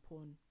takes on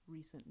porn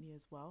recently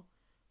as well,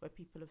 where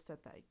people have said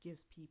that it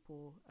gives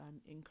people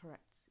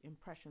incorrect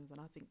impressions. And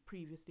I think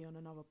previously on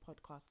another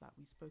podcast, like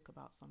we spoke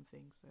about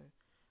something. So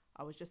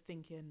I was just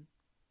thinking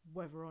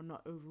whether or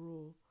not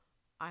overall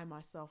I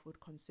myself would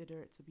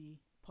consider it to be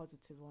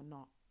positive or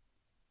not.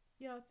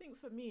 Yeah, I think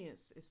for me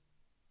it's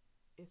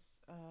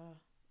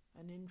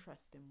an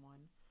interesting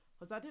one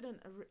because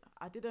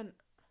I didn't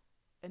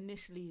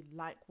initially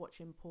like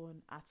watching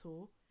porn at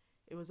all.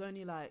 It was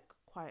only like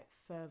quite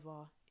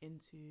further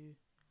into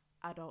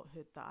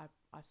adulthood that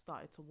I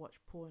started to watch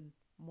porn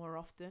more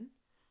often.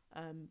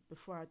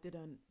 Before I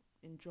didn't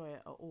enjoy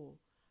it at all.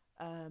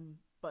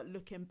 But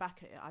looking back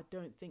at it, I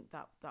don't think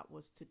that that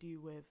was to do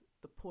with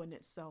the porn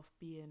itself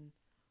being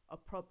a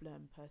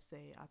problem per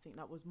se. I think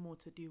that was more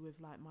to do with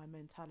like my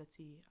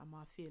mentality and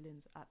my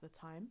feelings at the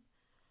time.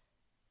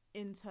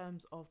 In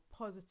terms of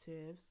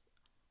positives,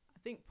 I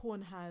think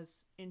porn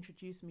has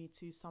introduced me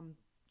to some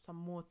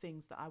more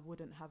things that I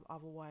wouldn't have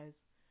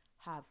otherwise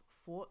have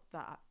thought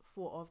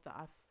of that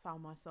I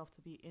found myself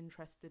to be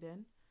interested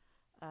in.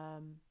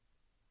 Um,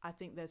 I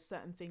think there's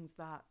certain things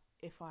that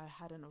if I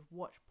hadn't have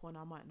watched porn,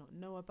 I might not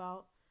know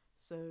about.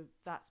 So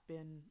that's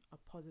been a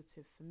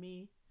positive for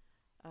me.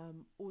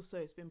 Also,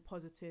 it's been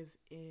positive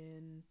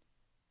in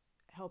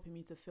helping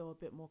me to feel a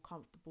bit more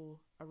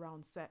comfortable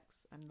around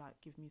sex and like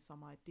give me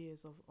some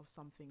ideas of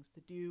some things to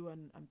do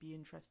and be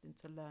interested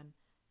to learn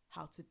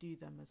how to do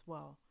them as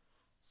well.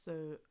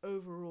 So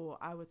overall,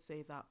 I would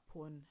say that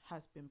porn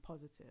has been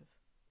positive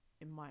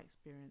in my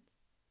experience.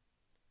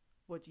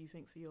 What do you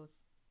think for yours?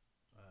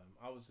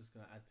 I was just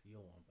gonna add to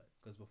your one, but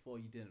because before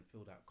you didn't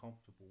feel that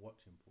comfortable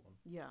watching porn,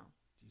 Yeah.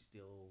 do you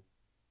still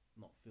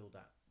not feel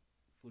that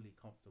fully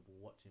comfortable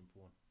watching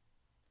porn?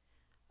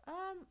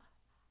 Um,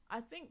 I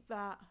think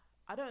that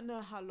I don't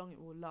know how long it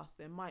will last.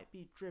 There might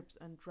be dribs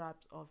and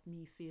drabs of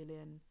me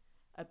feeling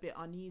a bit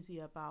uneasy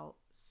about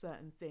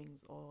certain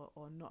things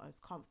or not as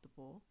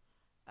comfortable.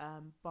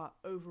 But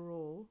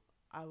overall,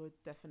 I would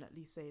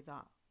definitely say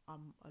that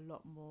I'm a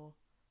lot more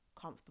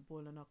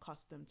comfortable and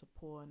accustomed to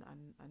porn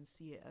and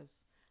see it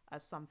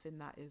as something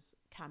that is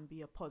can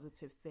be a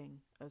positive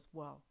thing as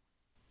well.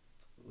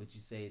 Would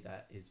you say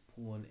that is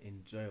porn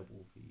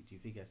enjoyable for you? Do you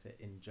think it's an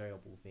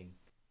enjoyable thing?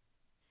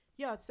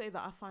 Yeah, I'd say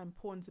that I find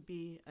porn to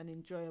be an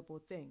enjoyable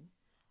thing.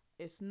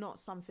 It's not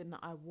something that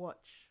I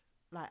watch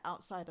like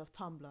outside of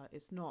Tumblr.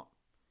 It's not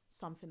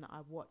something that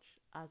I watch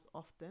as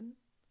often.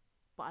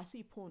 But I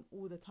see porn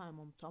all the time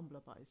on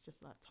Tumblr, but it's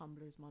just like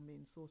Tumblr is my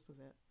main source of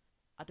it.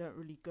 I don't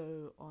really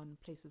go on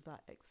places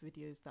like X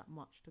videos that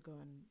much to go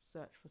and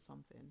search for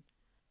something.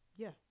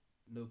 Yeah.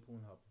 No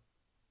Pornhub.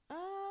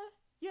 Uh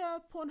yeah,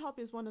 Pornhub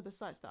is one of the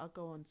sites that I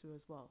go on to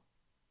as well.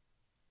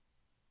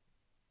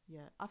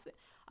 Yeah.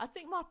 I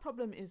think my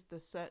problem is the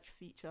search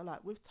feature.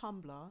 Like with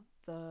Tumblr,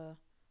 the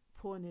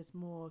porn is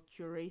more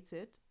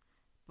curated,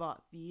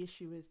 but the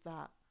issue is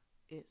that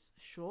it's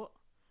short.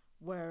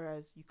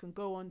 Whereas you can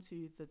go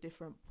onto the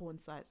different porn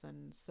sites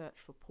and search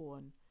for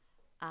porn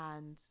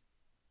and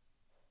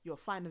you'll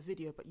find a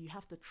video, but you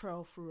have to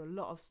trail through a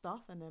lot of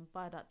stuff. And then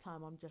by that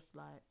time, I'm just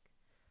like,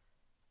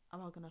 am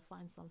I going to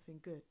find something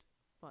good?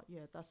 But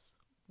yeah, that's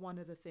one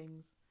of the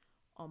things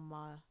on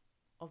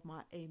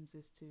my aims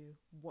is to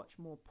watch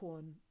more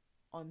porn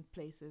on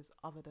places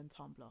other than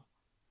Tumblr.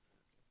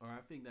 Or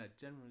I think that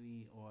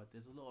generally, or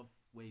there's a lot of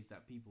ways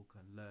that people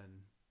can learn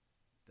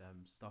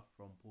stuff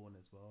from porn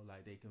as well.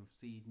 Like they can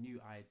see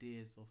new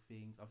ideas of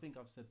things. I think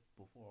I've said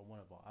before on one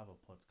of our other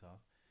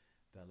podcasts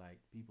that like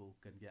people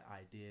can get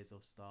ideas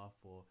of stuff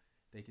or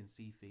they can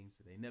see things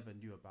that they never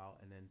knew about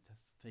and then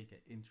take an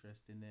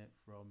interest in it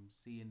from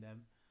seeing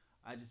them.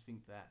 I just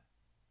think that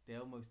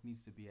there almost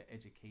needs to be an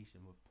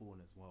education with porn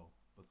as well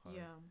because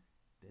Yeah.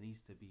 there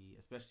needs to be,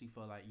 especially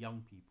for like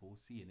young people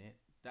seeing it,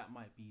 that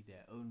might be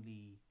their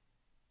only,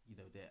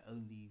 their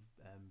only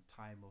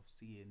time of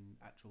seeing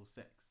actual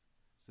sex.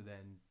 So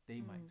then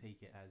they might Mm.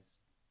 take it as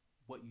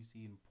what you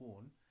see in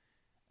porn,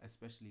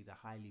 especially the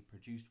highly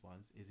produced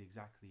ones, is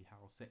exactly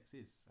how sex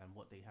is and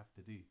what they have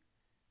to do.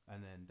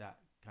 And then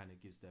that kind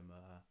of gives them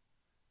a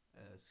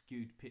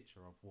skewed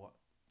picture of what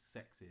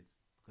sex is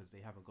because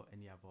they haven't got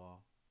any other,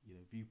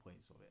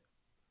 viewpoints of it.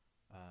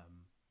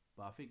 Um,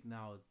 but I think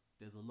now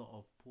there's a lot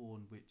of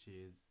porn which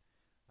is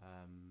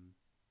um,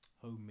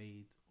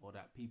 homemade or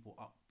that people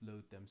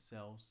upload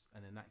themselves,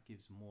 and then that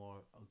gives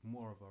more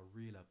of a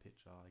realer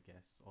picture, I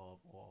guess, of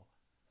or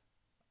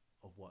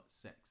of what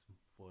sex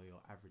for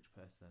your average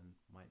person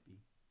might be.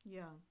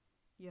 Yeah.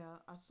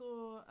 I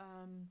saw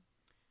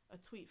a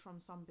tweet from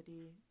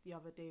somebody the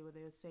other day where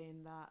they were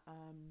saying that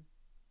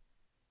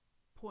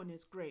porn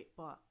is great,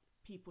 but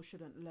people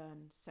shouldn't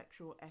learn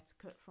sexual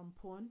etiquette from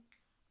porn,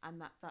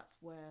 and that's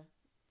where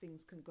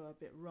things can go a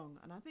bit wrong.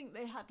 And I think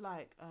they had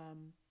like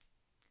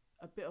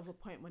a bit of a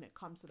point when it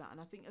comes to that.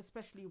 And I think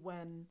especially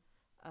when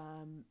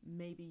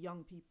maybe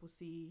young people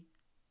see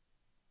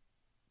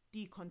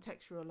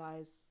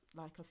decontextualize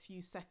like a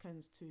few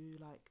seconds to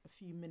like a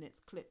few minutes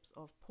clips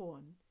of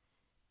porn,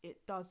 it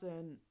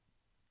doesn't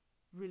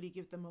really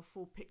give them a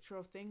full picture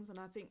of things. And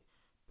I think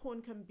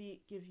porn can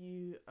give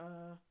you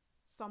a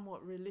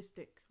somewhat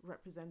realistic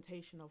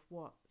representation of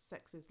what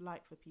sex is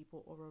like for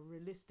people, or a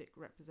realistic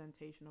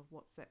representation of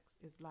what sex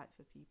is like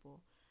for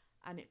people.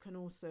 And it can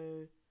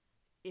also,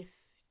 if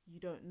you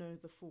don't know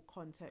the full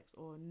context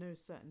or know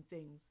certain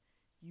things,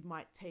 you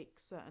might take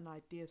certain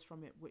ideas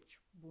from it which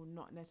will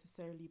not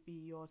necessarily be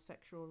your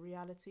sexual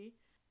reality.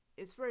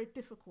 It's very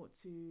difficult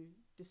to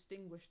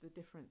distinguish the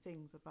different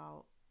things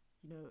about,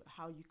 you know,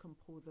 how you can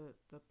pull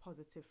the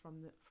positive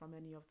from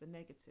any of the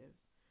negatives.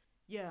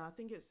 Yeah, I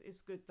think it's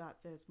good that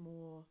there's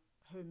more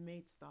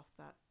homemade stuff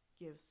that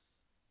gives,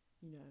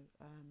 you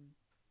know,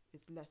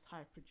 it's less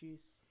high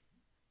produced.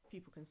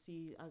 People can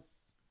see, as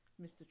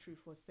Mr.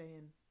 Truth was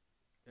saying.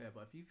 Yeah,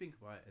 but if you think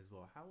about it as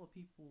well, how are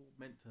people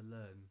meant to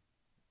learn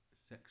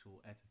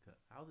sexual etiquette?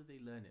 How did they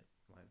learn it?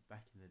 Like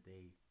back in the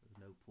day, with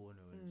no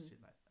porno and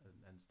shit like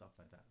and stuff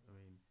like that. I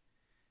mean,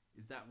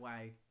 is that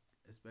why,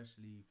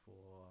 especially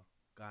for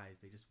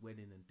guys, they just went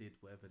in and did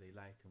whatever they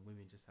like, and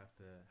women just had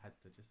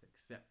to just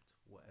accept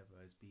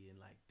whatever is being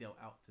like dealt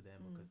out to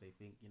them because they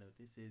think, you know,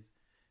 this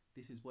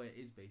is what it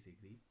is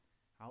basically.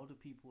 How do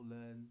people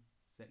learn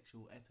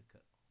sexual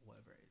etiquette,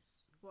 whatever it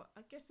is? Well,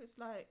 I guess it's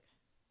like,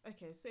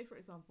 okay, say for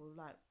example,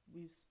 like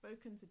we've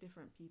spoken to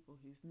different people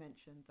who've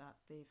mentioned that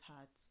they've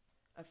had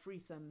a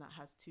threesome that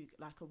has two,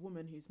 like a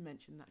woman who's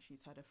mentioned that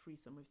she's had a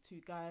threesome with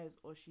two guys,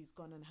 or she's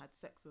gone and had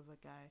sex with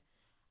a guy,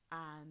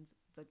 and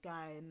the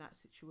guy in that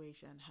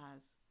situation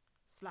has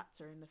slapped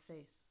her in the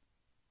face,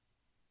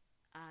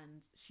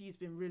 and she's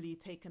been really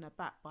taken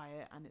aback by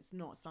it, and it's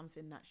not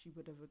something that she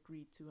would have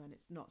agreed to, and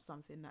it's not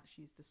something that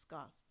she's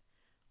discussed,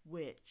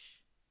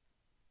 which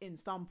in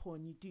some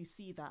porn you do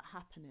see that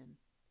happening.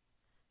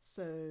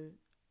 So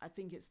I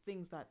think it's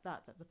things like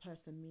that the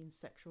person means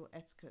sexual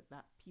etiquette,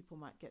 that people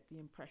might get the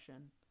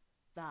impression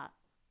that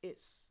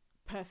it's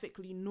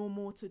perfectly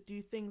normal to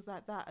do things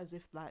like that, as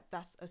if like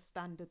that's a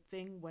standard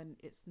thing, when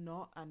it's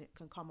not, and it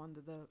can come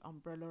under the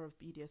umbrella of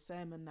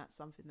BDSM, and that's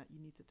something that you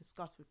need to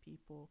discuss with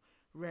people.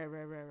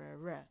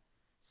 Rare.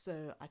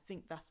 So I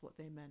think that's what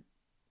they meant.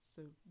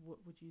 So what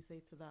would you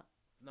say to that?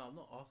 No, I'm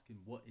not asking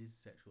what is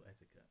sexual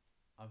etiquette.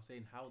 I'm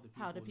saying how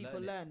do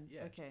people learn?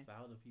 Yeah, okay. So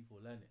how do people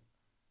learn it?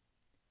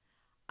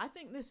 I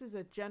think this is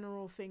a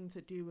general thing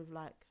to do with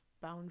like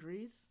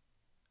boundaries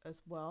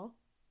as well.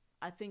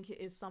 I think it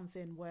is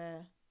something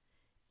where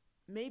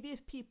maybe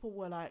if people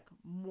were like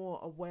more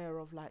aware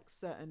of like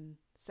certain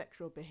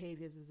sexual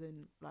behaviors, as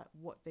in like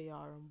what they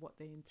are and what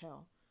they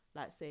entail,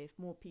 like say if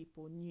more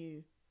people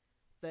knew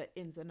the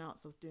ins and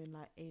outs of doing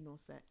like anal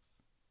sex,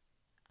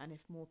 and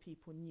if more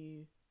people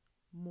knew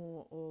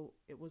more, or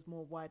it was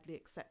more widely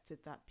accepted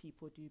that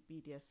people do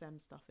BDSM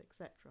stuff,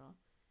 etc.,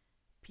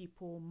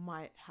 people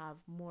might have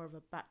more of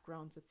a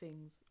background to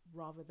things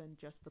rather than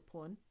just the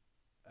porn.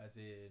 As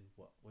in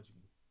what? What do you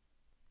mean?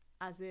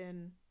 As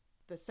in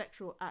the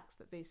sexual acts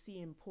that they see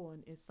in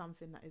porn is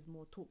something that is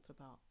more talked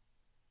about.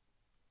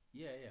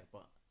 Yeah,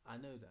 but I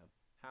know that.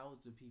 How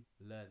do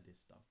people learn this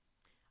stuff?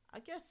 I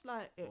guess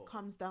like it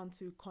comes down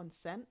to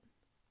consent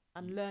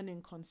and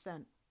learning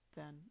consent.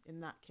 Then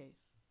in that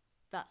case,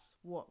 that's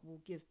what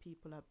will give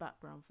people a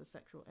background for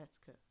sexual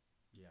etiquette.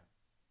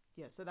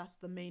 Yeah, so that's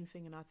the main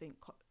thing. And I think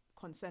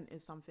consent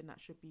is something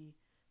that should be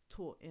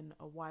taught in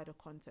a wider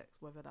context,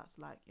 whether that's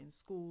like in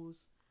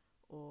schools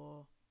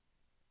or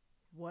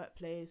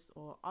workplace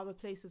or other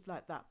places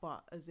like that.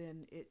 But as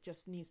in, it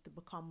just needs to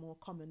become more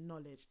common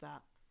knowledge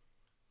that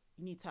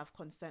you need to have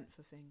consent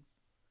for things.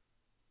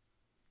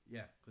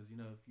 Yeah, because, you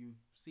know, if you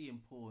see in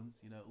porns,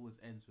 you know, it always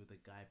ends with a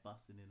guy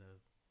busting in a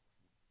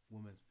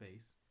woman's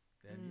face.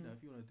 Then, you know,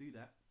 if you want to do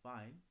that,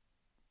 fine.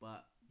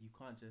 But you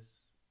can't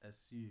just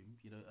assume,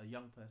 you know, a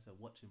young person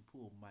watching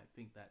porn might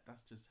think that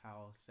that's just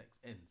how sex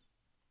ends.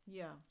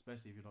 Yeah.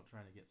 Especially if you're not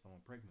trying to get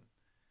someone pregnant.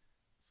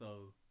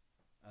 So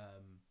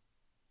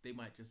they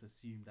might just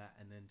assume that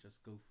and then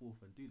just go forth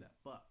and do that.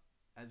 But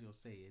as you're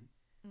saying,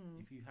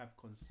 if you have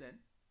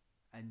consent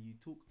and you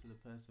talk to the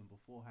person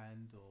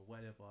beforehand or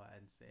whatever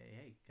and say,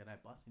 hey, can I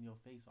bust in your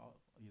face,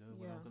 you know,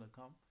 when I'm going to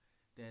come?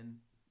 Then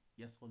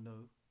yes or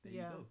no, there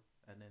you go.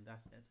 And then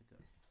that's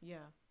etiquette.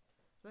 Yeah.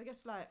 So I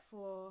guess like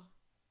for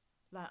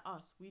like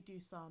us, we do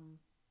some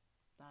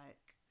like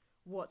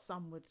what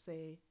some would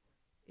say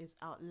is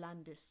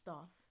outlandish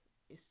stuff.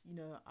 It's, you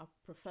know, I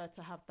prefer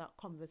to have that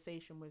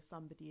conversation with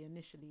somebody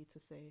initially to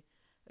say,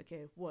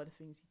 okay, what are the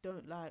things you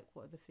don't like?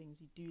 What are the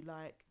things you do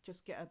like?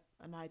 Just get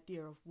an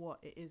idea of what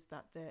it is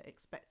that they're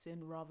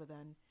expecting, rather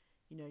than,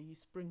 you know, you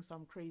spring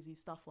some crazy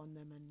stuff on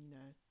them and, you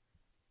know,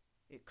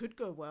 it could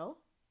go well,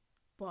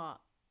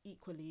 but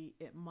equally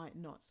it might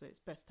not. So it's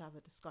best to have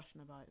a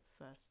discussion about it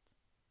first.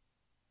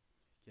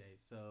 Okay,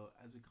 so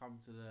as we come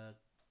to the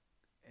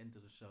end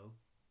of the show,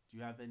 do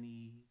you have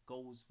any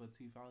goals for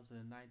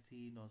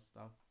 2019 or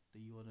stuff that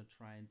you want to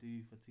try and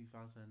do for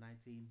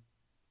 2019?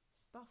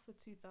 Stuff for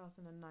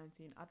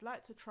 2019. I'd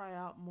like to try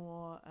out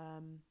more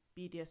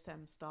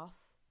BDSM stuff.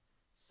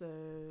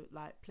 So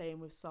like playing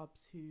with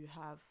subs who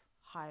have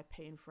higher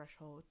pain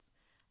thresholds.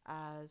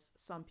 As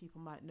some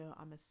people might know,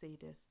 I'm a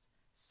sadist.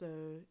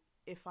 So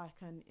if I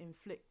can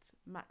inflict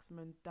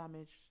maximum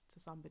damage to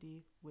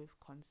somebody with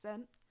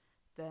consent,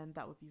 then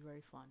that would be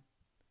very fun.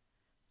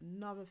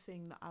 Another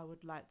thing that I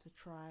would like to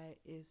try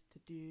is to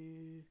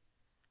do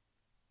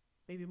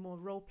maybe more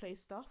roleplay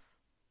stuff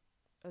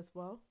as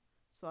well.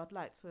 So I'd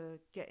like to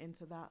get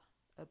into that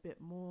a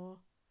bit more.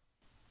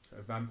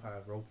 A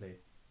vampire roleplay.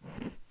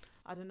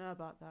 I don't know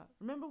about that.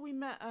 Remember we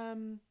met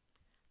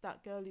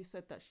that girl who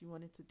said that she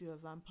wanted to do a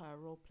vampire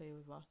roleplay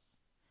with us,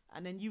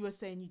 and then you were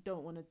saying you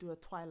don't want to do a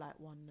Twilight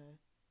one, though.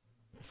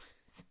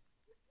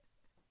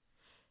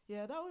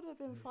 Yeah, that would have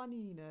been funny,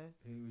 you know.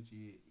 Who would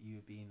you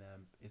have been?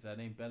 Is her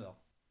name Bella?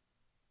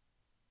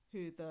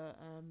 Who the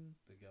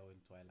girl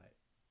in Twilight?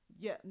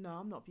 Yeah, no,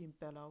 I'm not being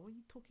Bella. What are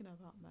you talking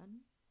about,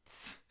 man?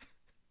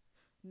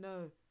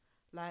 No,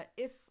 like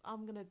if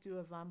I'm gonna do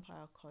a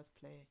vampire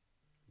cosplay,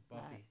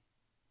 Buffy. Like,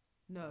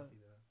 no,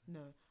 Buffy,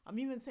 no. I'm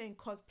even saying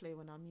cosplay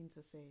when I mean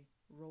to say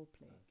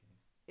roleplay. Okay.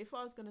 If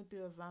I was gonna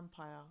do a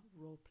vampire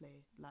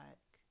roleplay,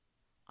 like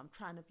I'm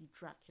trying to be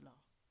Dracula.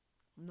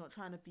 I'm not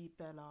trying to be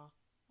Bella.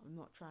 I'm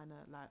not trying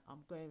to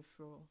I'm going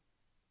for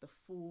the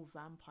full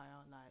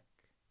vampire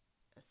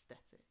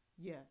aesthetic.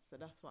 Yeah, so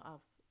that's what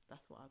I'll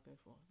go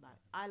for.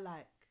 I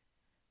like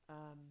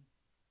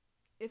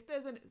if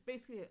there's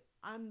basically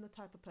I'm the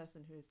type of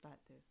person who is like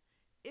this.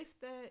 If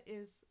there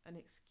is an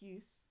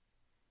excuse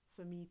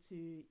for me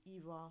to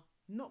either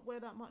not wear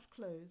that much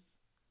clothes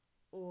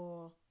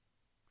or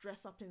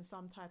dress up in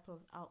some type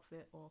of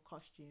outfit or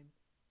costume,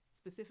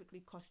 specifically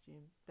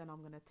costume, then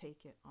I'm going to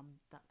take it. I'm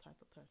that type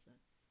of person.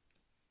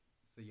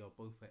 So you're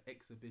both an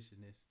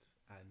exhibitionist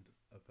and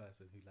a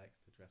person who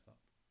likes to dress up.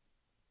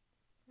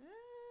 Yeah,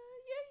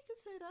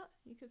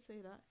 you could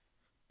say that.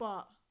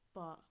 But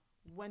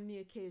when the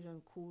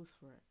occasion calls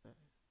for it, though.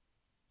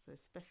 So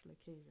special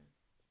occasion.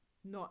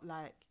 Not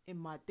like in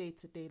my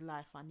day-to-day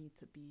life I need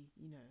to be,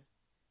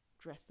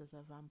 dressed as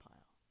a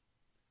vampire.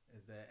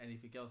 Is there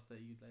anything else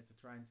that you'd like to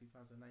try in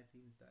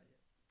 2019? Is that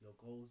your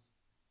goals?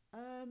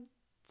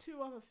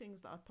 Two other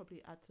things that I'd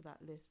probably add to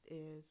that list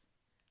is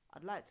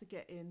I'd like to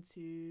get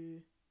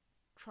into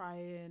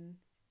trying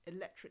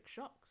electric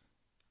shocks.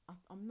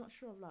 I'm not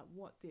sure of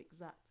what the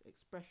exact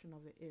expression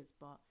of it is,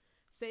 but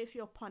say if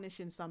you're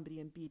punishing somebody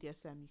in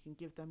BDSM, you can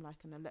give them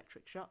an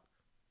electric shock.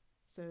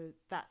 So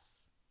that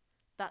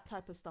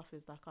type of stuff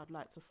is I'd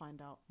like to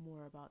find out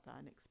more about that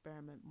and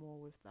experiment more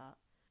with that.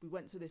 We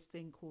went to this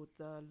thing called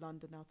the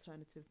London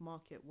Alternative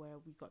Market where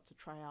we got to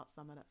try out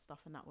some of that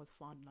stuff, and that was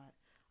fun.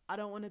 I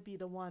don't want to be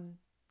the one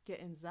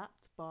getting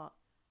zapped, but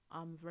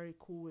I'm very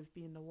cool with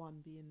being the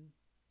one doing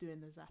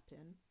the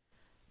zapping.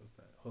 What's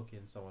that?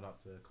 Hooking someone up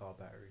to a car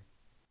battery?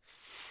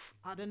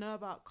 I don't know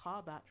about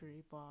car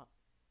battery, but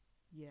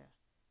yeah,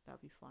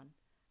 that'd be fun.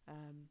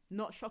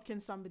 Not shocking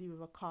somebody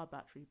with a car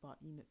battery, but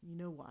you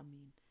know what I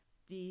mean.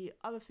 The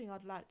other thing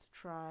I'd like to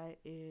try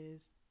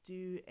is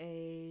do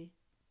a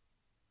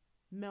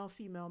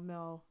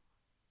male-female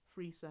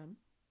threesome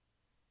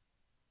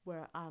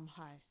where I'm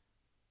high.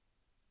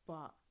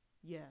 But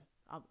yeah,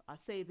 I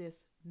say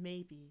this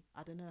maybe.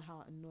 I don't know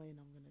how annoying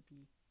I'm going to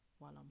be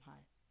while I'm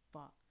high.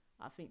 But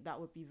I think that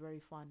would be very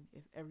fun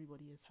if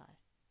everybody is high.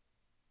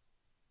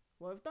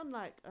 Well, I've done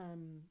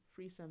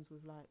threesomes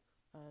with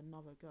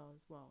another girl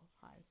as well,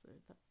 high. So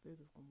those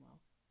have gone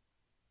well.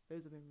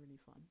 Those have been really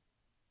fun.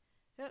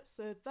 Yep,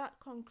 so that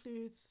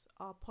concludes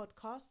our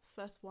podcast,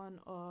 first one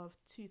of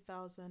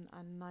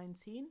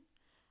 2019.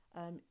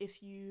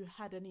 If you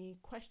had any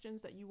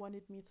questions that you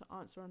wanted me to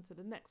answer onto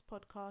the next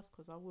podcast,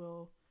 because I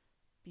will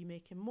be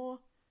making more,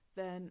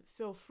 then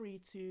feel free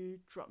to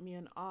drop me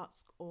an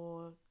ask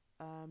or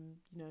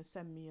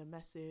send me a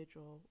message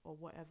or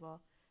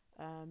whatever.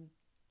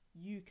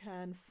 You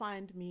can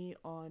find me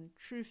on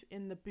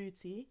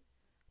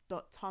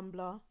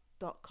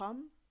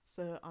truthinthebooty.tumblr.com.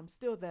 So I'm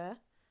still there,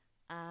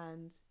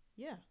 and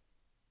yeah,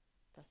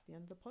 that's the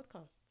end of the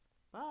podcast.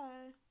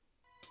 Bye.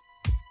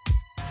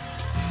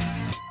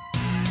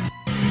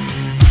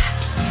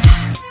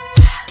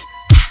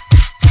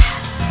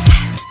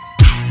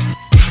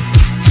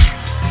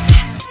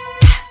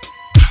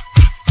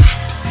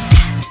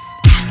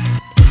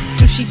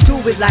 Do she do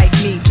it like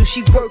me? Do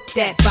she work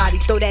that body?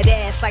 Throw that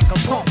ass like a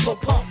pump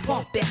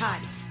it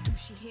hottie? Do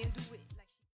she handle